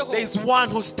unkozeho. There is one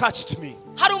who's touched me.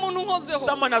 Hari umuntu unkozeho.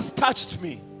 Someone has touched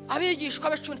me.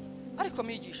 Abigishwa b'icumi ariko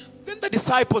migisha. Then the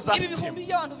disciples Ibi asked bihumbi Him,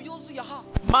 by'abantu byuzuye aha.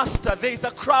 Master, there is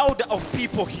a crowd of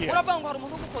people here. uravuga ngo hari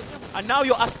umuntu ugukozeho And now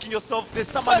you're asking yourself, there's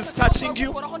someone who's touching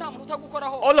you. Turagukoraho, nta muntu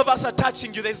utagukoraho All of us are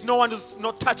touching you. There's no one who's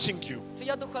not touching you.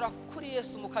 tujya dukora kuri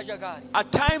Yesu mu kajagari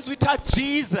At times we touch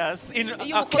Jesus in iyo a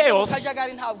umukoze mu chaos,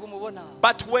 kajagari ntabwo umubona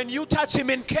but when you touch him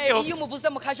in chaos, iyo umuvuze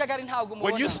mu kajagari ntabwo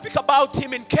when you umubona speak about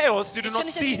him in chaos, you do icyo not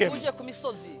nicyo see him. gihuje ku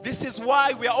misozi This is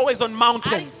why we are always on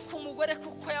mountains. ariko umugore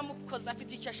kuko yamukoze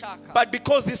afite icyo ashaka But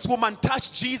because this woman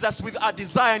touched Jesus with a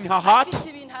desire in her heart, afite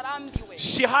ibintu arambiwe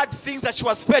she had things that she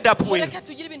was fed up with. mureke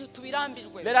tugire ibintu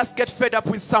tubirambirwe Let us get fed up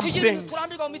with some tugire ibintu things.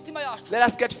 turambirwa mu mitima yacu Let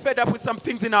us get fed up with some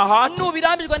things in our heart.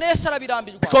 nubirambirwa na Yesu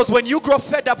arabirambirwa Because when you grow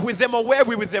fed up with them or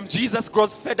weary with them, Jesus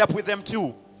grows fed up with them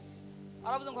too.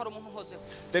 aravuze ngo hari umuntu unkozeho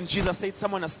Then Jesus said,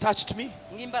 someone has touched me.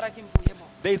 nk'imbaraga imvuyemo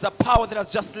There is a power that has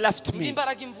just left me.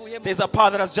 nk'imbaraga imvuyemo There's a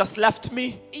power that has just left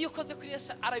me. iyo ukoze kuri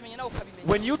Yesu arabimenya nawe ukabimenya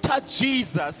When you touch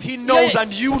Jesus, he knows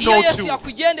and you iyo know Yesu too.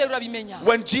 yakugendera urabimenya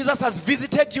When Jesus has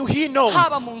visited you, he knows.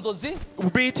 haba mu nzozi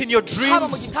Be it in your haba mu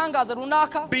dreams, gitangaza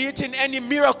runaka be it in any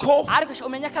miracle, ariko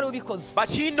umenya ko ari ubikoze but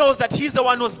he knows that he's the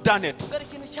one who's done it. dore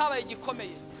ikintu cyabaye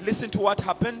gikomeye Listen to what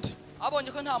happened.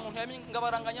 abonye ko nta muntu ngo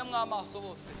abaranganyamwo amaso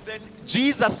bose Then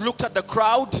Jesus looked at the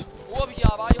crowd, uwo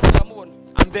byabayeho biramubona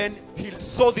and then he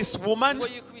saw this woman, ngo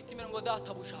yikubita imbere ngo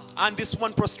databuja and this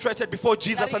woman prostrated before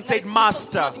Jesus and Nari said, ku musozi,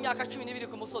 Master, maze imyaka 12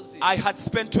 ku musozi I had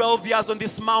spent 12 years on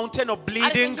this mountain of ariko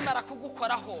bleeding, nkimara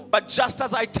kugukoraho but just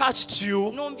as I touched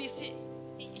you, numvise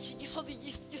iki gisozi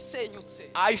gisenyutse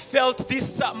I felt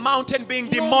this mountain being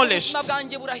Numva demolished, ubuzima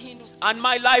bwanjye burahindutse and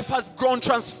my life has grown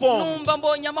transformed. numva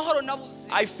mbonye amahoro nabuze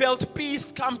I felt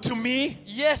peace come to me,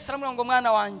 Yesu aramubwira ngo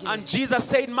mwana wanjye and Jesus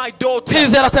said, My daughter,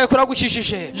 kwizera kwawe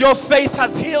kuragukijije your faith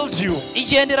has healed you.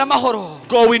 igendera amahoro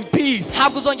Go in peace,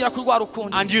 ntabwo uzongera kurwara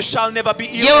ukundi and you shall never be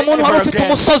ill yewe muntu wari ever ufite again.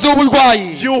 umusozi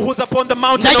w'uburwayi You who's upon the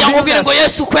mountain najya of nkubwira ngo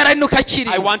illness, Yesu kwera ari nuko akiri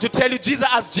I want to tell you, Jesus,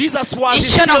 as Jesus was, he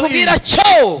icyo still nakubwira is.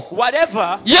 cyo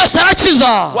Whatever, Yesu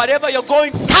arakiza whatever you're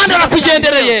going through, kandi Jesus can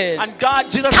arakugendereye heal. And God,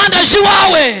 Jesus, kandi aje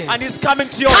iwawe and He's coming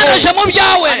to your kandi aje home, mu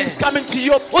byawe and He's coming to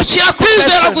your ukira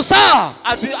kwizera possession.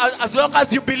 gusa As long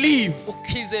as you believe,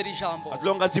 ukizera ijambo as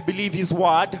long as you believe His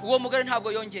word, uwo mugore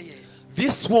ntabwo yongeye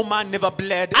this woman never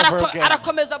bled ever again.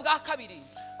 arakomeza bwa kabiri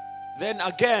Then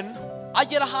again,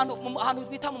 agera ahantu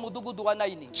bita mu mudugudu wa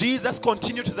Nayini Jesus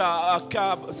continued to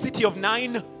the city of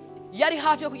Nain. yari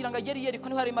hafi yo kugira ngo agere i Yeriko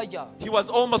niho arimo ajya He was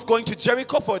almost going to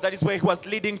Jericho, for that is where he was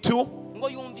leading to. ngo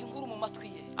yumva inkuru mu matwi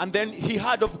ye And then he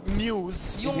heard of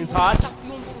news in his yumva heart,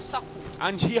 yumva urusaku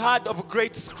and he heard of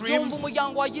great yumva screams.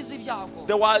 umuryango wagize ibyago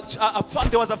There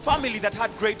was a family that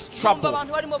had great yumva trouble.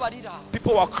 abantu barimo barira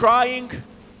People were crying,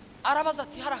 arabaza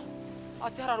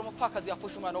ati hari umupfakazi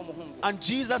yapfushe umwana w'umuhungu and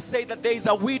Jesus said that there is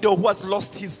a widow who has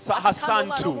lost her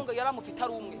son too, umwe yari amufite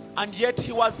ari umwe and yet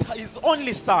he was his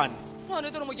only son.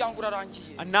 none dore umuryango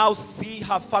urarangiye And now see,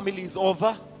 her family is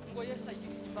over. ngo Yesu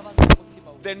agira imbabazi mu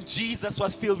mutima we Then Jesus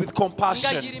was filled with ngagira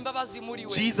compassion. imbabazi muri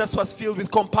we Jesus was filled with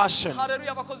compassion.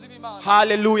 haleluya abakozi b'Imana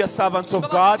Hallelujah, servants of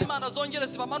imbabazi God. z'Imana zongere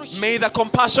zibamanukire May the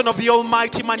compassion of the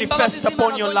Almighty manifest imbabazi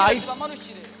upon z'Imana your zongere life.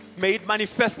 zibamanukire May it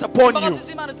manifest upon you. imbabazi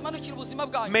z'Imana zimanukire ubuzima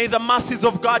bwanyu May the mercies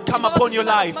of God come upon your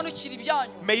life. zimanukire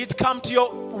ibyanyu May it come to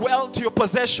your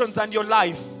possessions and your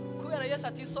life. kubera Yesu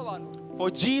atisobanura For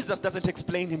Jesus doesn't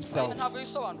explain himself. ntabwo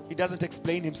yisobanura He doesn't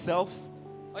explain himself.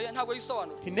 ntabwo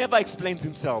yisobanura He never explains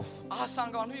himself.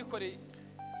 ahasanga abantu bikoreye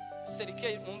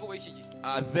serikeri mu mvugo y'iki gihe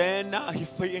Then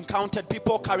he encountered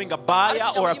people carrying a bier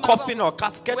or a coffin or a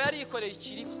casket. we yari yikoreye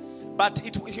ikiriba But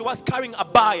he was carrying a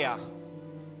bier.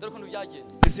 dore ukuntu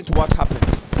byagenze Listen to what happened.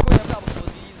 kubera bwa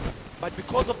bushobozi yize But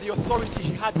because of the authority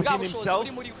he had within himself,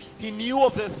 he knew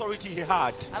of the authority he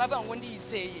had. aravuga ngo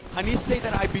ndizeye And he said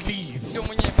that I believe. ndi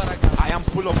umunyembaraga I am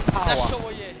full of power.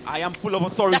 ndashoboye I am full of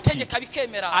authority. ndategeka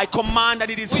bikemera I command that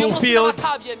it is uyu munsi fulfilled.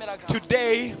 n'abatabyemeraga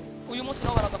Today, uyu munsi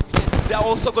nabo baraza kubyemera they are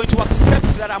also going to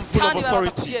accept that I'm full of Kandi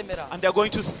authority. baraza And they are going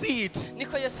to see it.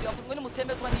 niko Yesu yavuze ngo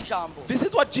nimutemezwa n'ijambo This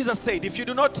is what Jesus said. If you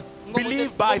do not ngo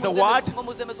believe by the ngo word,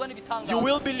 muzemezwa n'ibitangaza you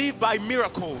will believe by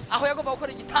miracles. aho yagomba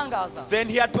gukora igitangaza Then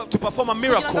he had to perform a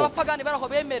kugira ngo miracle. abapagani baraho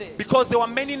bemere Because there were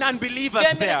many non-believers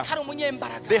bemere there. ko ari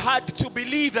umunyembaraga They had to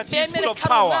believe that he is full of Bemere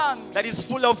power, karunami. that he's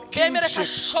full of bemere ko kingship,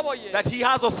 ashoboye that he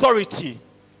has authority.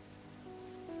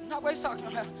 ntabwo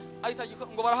ahita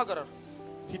ngo barahagarara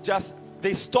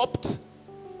They stopped.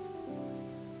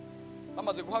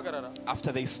 bamaze guhagarara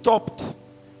After they stopped,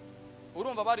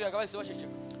 urumva bariraga bahise bashishika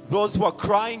those who were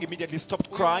crying immediately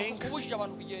stopped crying. ubujije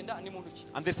abantu kugenda ni muntu ki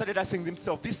And they started asking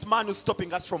themselves, this man who's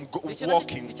stopping us from icyo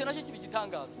walking, nacyo kiba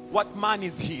igitangaza what man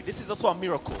is he? This is also a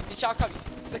miracle. icya kabiri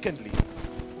Secondly,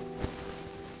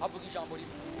 avuga ijambo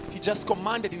rimwe he just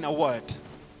commanded in a word,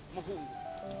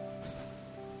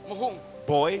 muhungu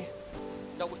boy,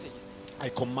 ndagutegetse I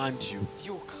command you,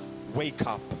 byuka wake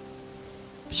up.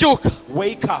 byuka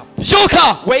Wake up.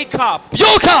 byuka Wake up.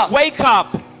 byuka Wake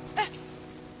up.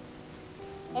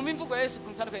 umva imvugo ya Yesu ku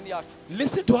ntandukanye n'iyacu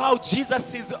Listen to how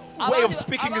Jesus' way of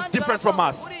speaking is different from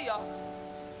us. buriya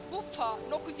gupfa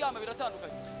no kuryama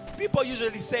biratandukanye. People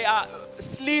usually say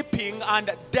sleeping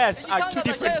and death are two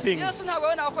different Yesu things. ntabwo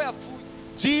abona ko yapfuye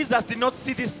Jesus did not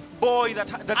see this boy that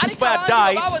this ariko boy had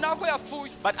abandi died, babona ko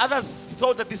yapfuye but others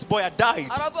thought that this boy had died.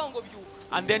 aravuga ngo byuka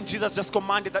And then Jesus just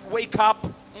commanded that wake up.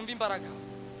 umva imbaraga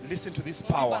Listen to this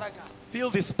power. Feel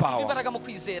this power. imbaraga mu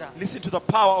kwizera. Listen to the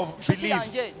power of Inshuti belief.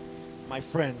 yanjye My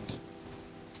friend,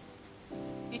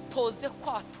 itoze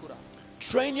kwatura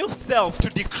train yourself to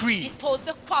decree.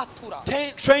 itoze kwatura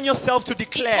Train yourself to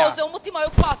declare. itoze umutima yo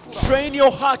kwatura Train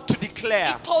your heart to declare.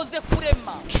 itoze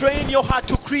kurema Train your heart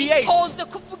to create. itoze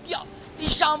kuvuga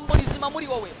ijambo rizima muri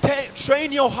wowe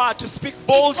Train your heart to speak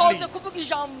boldly. itoze kuvuga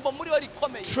ijambo muri wowe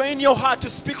rikomeye. Train your heart to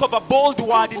speak of a bold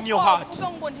word in your heart. Kuvuga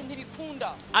ngo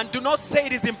ntibikunda And do not say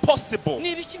it is impossible.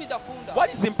 ni ibiki bidakunda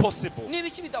What is impossible? ni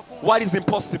ibiki bidakunda What is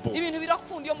impossible? ibintu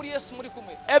birakunda iyo muri Yesu muri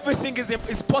kumwe. Everything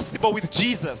is possible with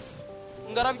Jesus.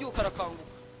 Ngarabyuka arakanguka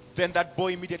Then that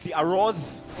boy immediately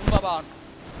arose. umva abantu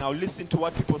Now listen to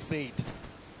what people said.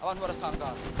 abantu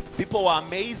baratangara People were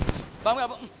amazed bamwe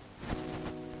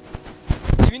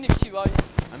ibi ni ibiki bibaye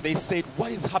and they said,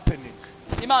 what is happening?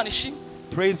 Imana ishimwe.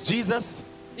 Praise Jesus.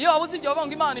 Iyo wabuze ibyo bavuga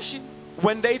ngo Imana ishimwe.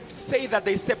 When they say that,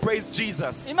 they say praise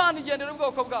Jesus. Imana igendera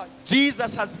ubwoko bwayo.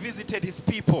 Jesus has visited his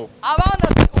people.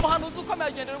 Abana umuhanuzi ukomeye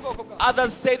agendera ubwoko bwayo.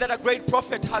 Others say that a great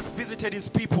prophet has visited his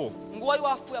people. Ngo wari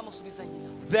wapfuye amusubiza nyina.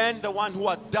 Then the one who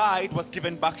had died was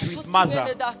given back to his Nshuti mother.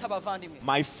 bene data bavandimwe.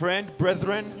 My friend,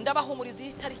 brethren, Ndabahumuriza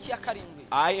iyi tariki ya karindwi.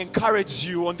 I encourage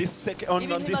you on this on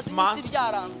Ibintu this bimaze month. iminsi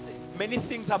byaranze. Many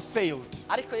things have failed,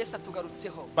 Ariko Yesu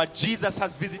atugarutseho. but Jesus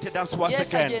has visited us once Yesu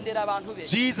again. agendera abantu be.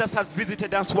 Jesus has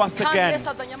visited us once Kandi again. Yesu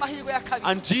azanye amahirwe ya kabiri.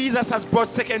 And Jesus has brought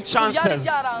second Byari chances.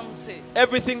 byaranze.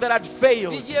 Everything that had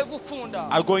failed Bigiye gukunda.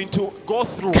 are going to go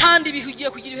through. Kandi bigiye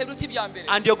kugira ibihe biruta ibya mbere.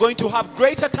 And you're going to have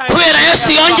greater time. Kubera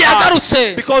Yesu yongeye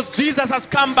agarutse. Because Jesus has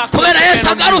come back. Kubera once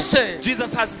Yesu again on you. agarutse.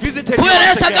 Jesus has visited you Kubera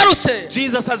once Yesu again. agarutse.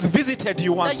 Jesus has visited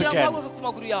you once Ndagira ngo again. uhaguruke ku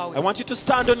maguru yawe. I want you to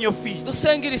stand on your feet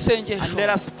Dusenge iri and sengesho. let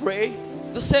us pray.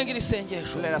 Dusenge iri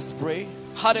sengesho. Let us pray.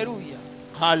 Haleluya.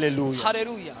 Hallelujah.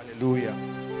 Haleluya. Hallelujah.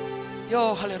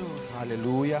 Yo haleluya.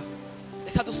 Hallelujah.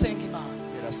 Reka dusenge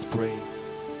Imana. Let us pray.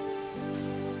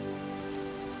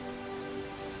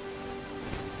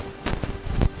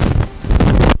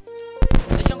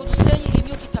 Ndagira ngo dusenye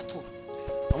imyuka itatu.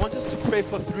 I want us to pray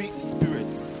for three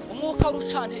spirits. Umwuka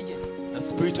w'urucantege. The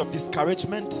spirit of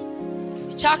discouragement,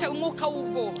 Icyaka umwuka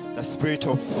w'ubwoba. the spirit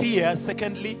of fear,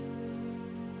 secondly.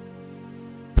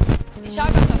 Icya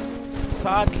gatatu.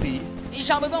 Thirdly,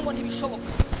 Ijambo rivuga ngo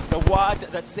ntibishoboka. the word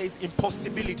that says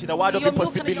impossibility, the word of Iyo myuka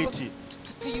ndagira ngo impossibility.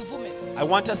 tuyivume. I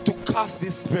want us to cast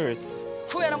these spirits.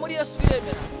 Kubera muri Yesu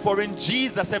biremera. For in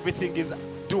Jesus everything is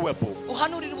doable.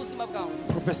 Uhanurire ubuzima bwawe.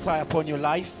 Prophesy upon your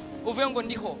life Uvuge ngo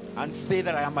ndiho. and say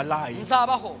that I am alive.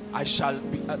 Nzabaho. I shall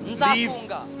live.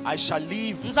 Nzatunga. I shall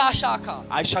live. Nzashaka.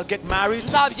 I shall get married.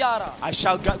 Nzabyara. I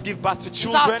shall give birth to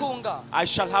children. Nzatunga. I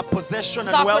shall have possession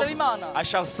and Nzakorera wealth. Imana. I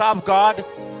shall serve God.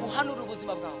 Uhanurire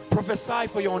ubuzima bwawe. Prophesy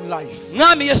for your own life.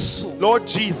 Mwami Yesu. Lord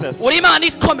Jesus, Uri Imana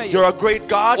ikomeye. you're a great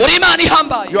God. Uri Imana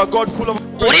ihambaye. You're a God full of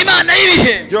Uri Imana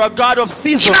y'ibihe. You're a God of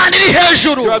seasons. Imana iri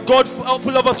hejuru. You're a God full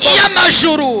of authority.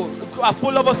 Y'amajuru.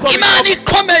 Full of authority Imana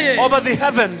ikomeye. over the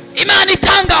heavens. Imana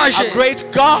itangaje. A great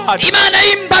God. Imana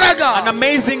y'imbaraga. An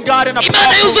amazing God and a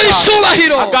Imana yuzuye powerful God.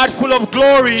 icyubahiro. A God full of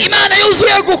glory. Imana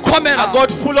yuzuye gukomera. A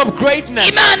God full of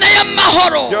greatness. Imana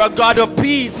y'amahoro. You're a God of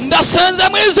peace. Ndasenze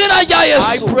mu izina rya I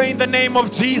Yesu. pray in the name of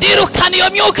Jesus. Ndirukana iyo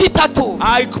myuka itatu.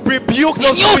 I rebuke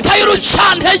those Imyuka spirits.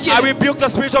 y'urucantege. I rebuke the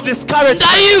spirit of discouragement.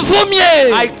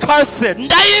 Ndayivumye. I curse it.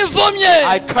 Ndayivumye.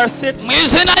 I curse it Mu in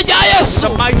izina rya Yesu. the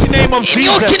mighty name of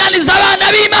Imyuka Jesus. inaniza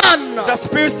abana b'Imana. The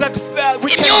spirits that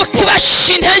we Imyuka can,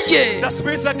 ibasha intege. the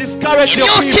spirits that discourage your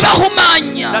Imyuka people,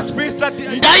 ibahumanya. the spirits that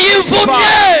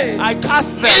Ndayivumye. I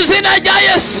cast Mu them izina rya in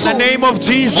Yesu. the name of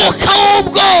Jesus.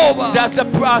 Umwuka w'ubwoba. That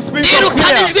the spirit of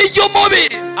Ndirukana fear, ijwi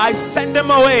ry'umubi. I send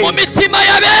them away. Mu mitima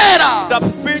y'abera. The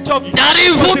spirit of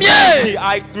Ndarivumye. possibility,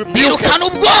 I rebuke Ndirukana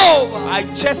it. ubwoba. I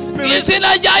chase Mu spirit,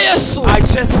 izina rya Yesu. I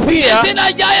chase Mu fear izina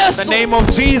rya in the Yesu. name of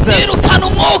Jesus. Ndirukana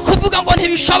umwuka uvuga ngo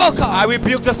ntibishoboka. I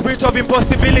rebuke the spirit of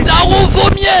impossibility.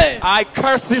 Ndawuvumye. I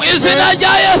curse this Mu izina spirit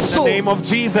rya in Yesu. the name of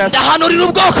Jesus. Ndahanurira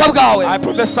ubwoko bwawe. I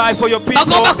prophesy for your people.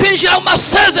 Bagomba kwinjira mu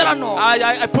masezerano.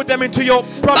 I put them into your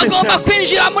Bagomba promises.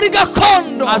 kwinjira muri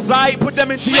gakondo. As I put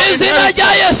them into Mu your izina rya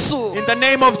inheritance. Yesu. In the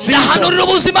name name of ndahanurira Jesus.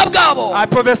 ubuzima bwabo, I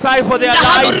prophesy for their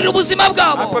ndahanurira life. ubuzima I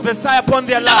bwabo, prophesy upon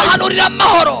their life. ndabahanurira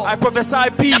amahoro, I prophesy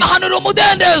peace. ndabahanurira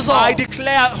umudendezo, I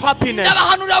declare happiness.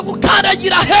 ndabahanurira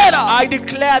gukandagira hera, I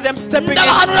declare them stepping in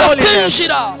ndabahanurira holiness.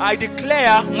 kwinjira I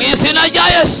declare mu izina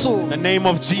rya Yesu. the name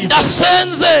of Jesus.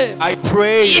 Ndasenze I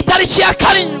pray iyi tariki ya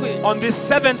karindwi on this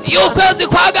 7th y'ukwezi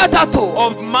kwa gatatu,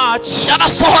 of March,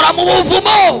 ndabasohora mu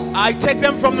buvumo, I take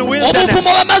them from the ubuvumo wilderness.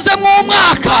 bamazemo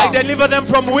umwaka, I deliver them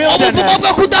from ubuvumo bwo wilderness.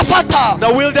 kudafata,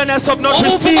 The wilderness of not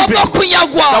ubuvumo receiving. bwo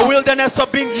kunyagwa. The wilderness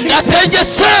of being cheated.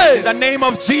 Ndategetse In the name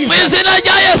of mu Jesus. izina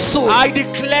rya Yesu, I mu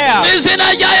declare izina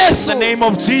rya in Yesu, the name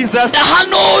of Jesus.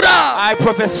 ndahanura, I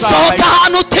prophesy. sohoka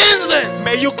ahantu utinze,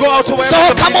 May you go out to wherever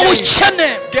sohoka mu you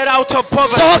bukene, get out of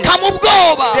poverty. sohoka mu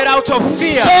bwoba, Get out of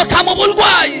fear. sohoka mu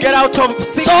burwayi, Get out of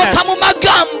sohoka mu sickness.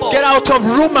 magambo, Get out of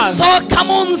rumors. sohoka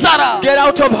mu nzara, Get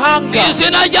out of mu hunger.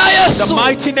 izina rya The Yesu.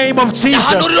 mighty name of Jesus.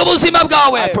 ndahanurira ubuzima I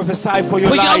bwawe prophesy for your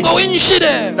kugira ngo life.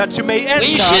 winjire, That you may enter.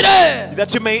 winjire.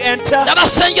 That you may enter.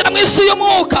 ndabasengera mu isi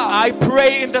y'umwuka, I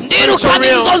pray in the spiritual ndirukana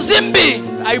realm. inzozi mbi,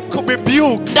 I could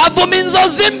rebuke. ndavuma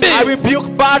inzozi mbi, I rebuke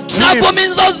bad ndavuma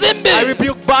dreams. inzozi mbi, I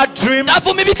rebuke bad dreams.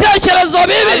 ndavuma ibitekerezo I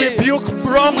bibi rebuke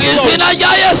wrong mu izina thoughts.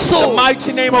 rya Yesu, The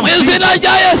mighty name of mu izina Jesus.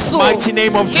 rya Yesu, Mighty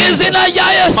name of mu Jesus. izina rya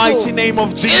Mighty Yesu, name of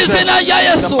mu Jesus. izina rya The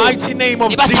Yesu. mighty name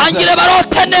of Nibatangire Jesus.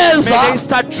 barote neza, May they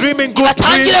start dreaming good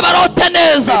nibatangire dreams. barote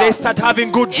neza, May they start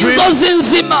having good dreams. inzozi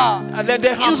nzima, And then they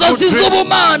have good inzozi dreams.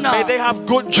 z'ubumana, May they have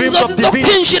good dreams of inzozi zo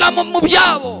divinity. kwinjira mu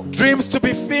byabo, Dreams to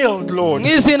be filled, Lord. mu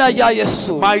izina rya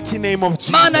Yesu. Mighty name of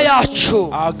Mana Jesus. yacu,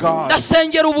 Our God.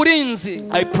 ndasengera uburinzi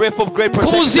I pray for great ku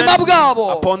protection buzima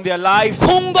bwabo, upon their life,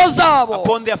 ku ngo zabo,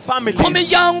 upon their ku families,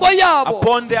 miryango yabo,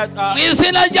 upon their mu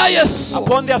izina rya Yesu,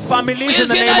 upon their mu families in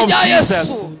the izina name of rya Jesus.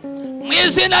 Yesu, mu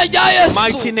izina rya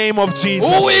Mighty Yesu. name of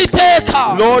Jesus.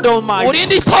 Uwiteka, Lord urinde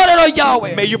Almighty, itorero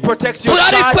ryawe, may you protect your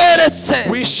turarikweretse, church.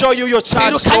 We show you your church,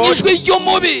 twirukanye Lord. ijwi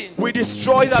ry'umubi, We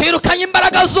destroy twirukanye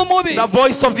imbaraga z'umubi, the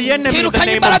voice of the enemy in the twirukanye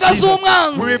name of imbaraga Jesus.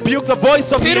 z'umwanzi, We rebuke the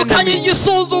voice of the twirukanye enemy. We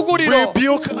igisuzuguriro,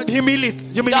 rebuke ndahamagara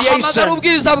humiliation.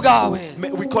 ubwiza bwawe.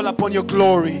 We call upon your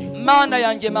glory. Mana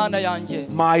yanjye, Mana yanjye,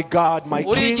 My God, my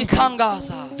uri King,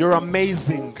 igitangaza you're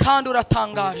amazing kandi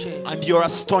uratangaje. and you're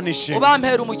astonishing.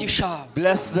 Ubampera umugisha,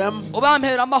 Bless them,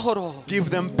 ubampera amahoro, give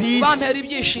them peace, ubampera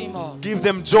ibyishimo, give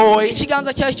them joy.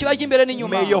 ikiganza cyawe kibajya imbere n'inyuma,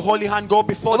 May your holy hand go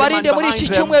before them and ubarinde muri behind iki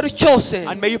them. cyumweru cyose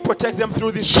And may you protect them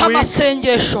through this week,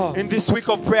 cy'amasengesho in this week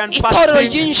of prayer and itorero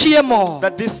fasting, ryinjiyemo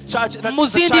that this church, that mu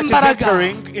the zindi church is mbaraga,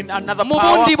 entering in another mu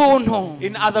power, bundi buntu.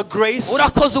 in other grace.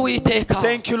 Urakoze Uwiteka,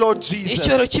 Thank you, Lord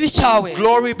icyubahiro Jesus. kibi cyawe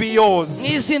Glory be yours. mu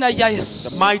izina rya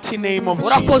Yesu. Mighty name of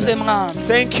Urakoze Jesus. Mwami.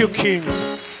 Thank you, King.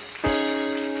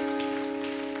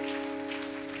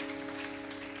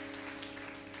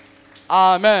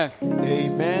 Amen. Amen.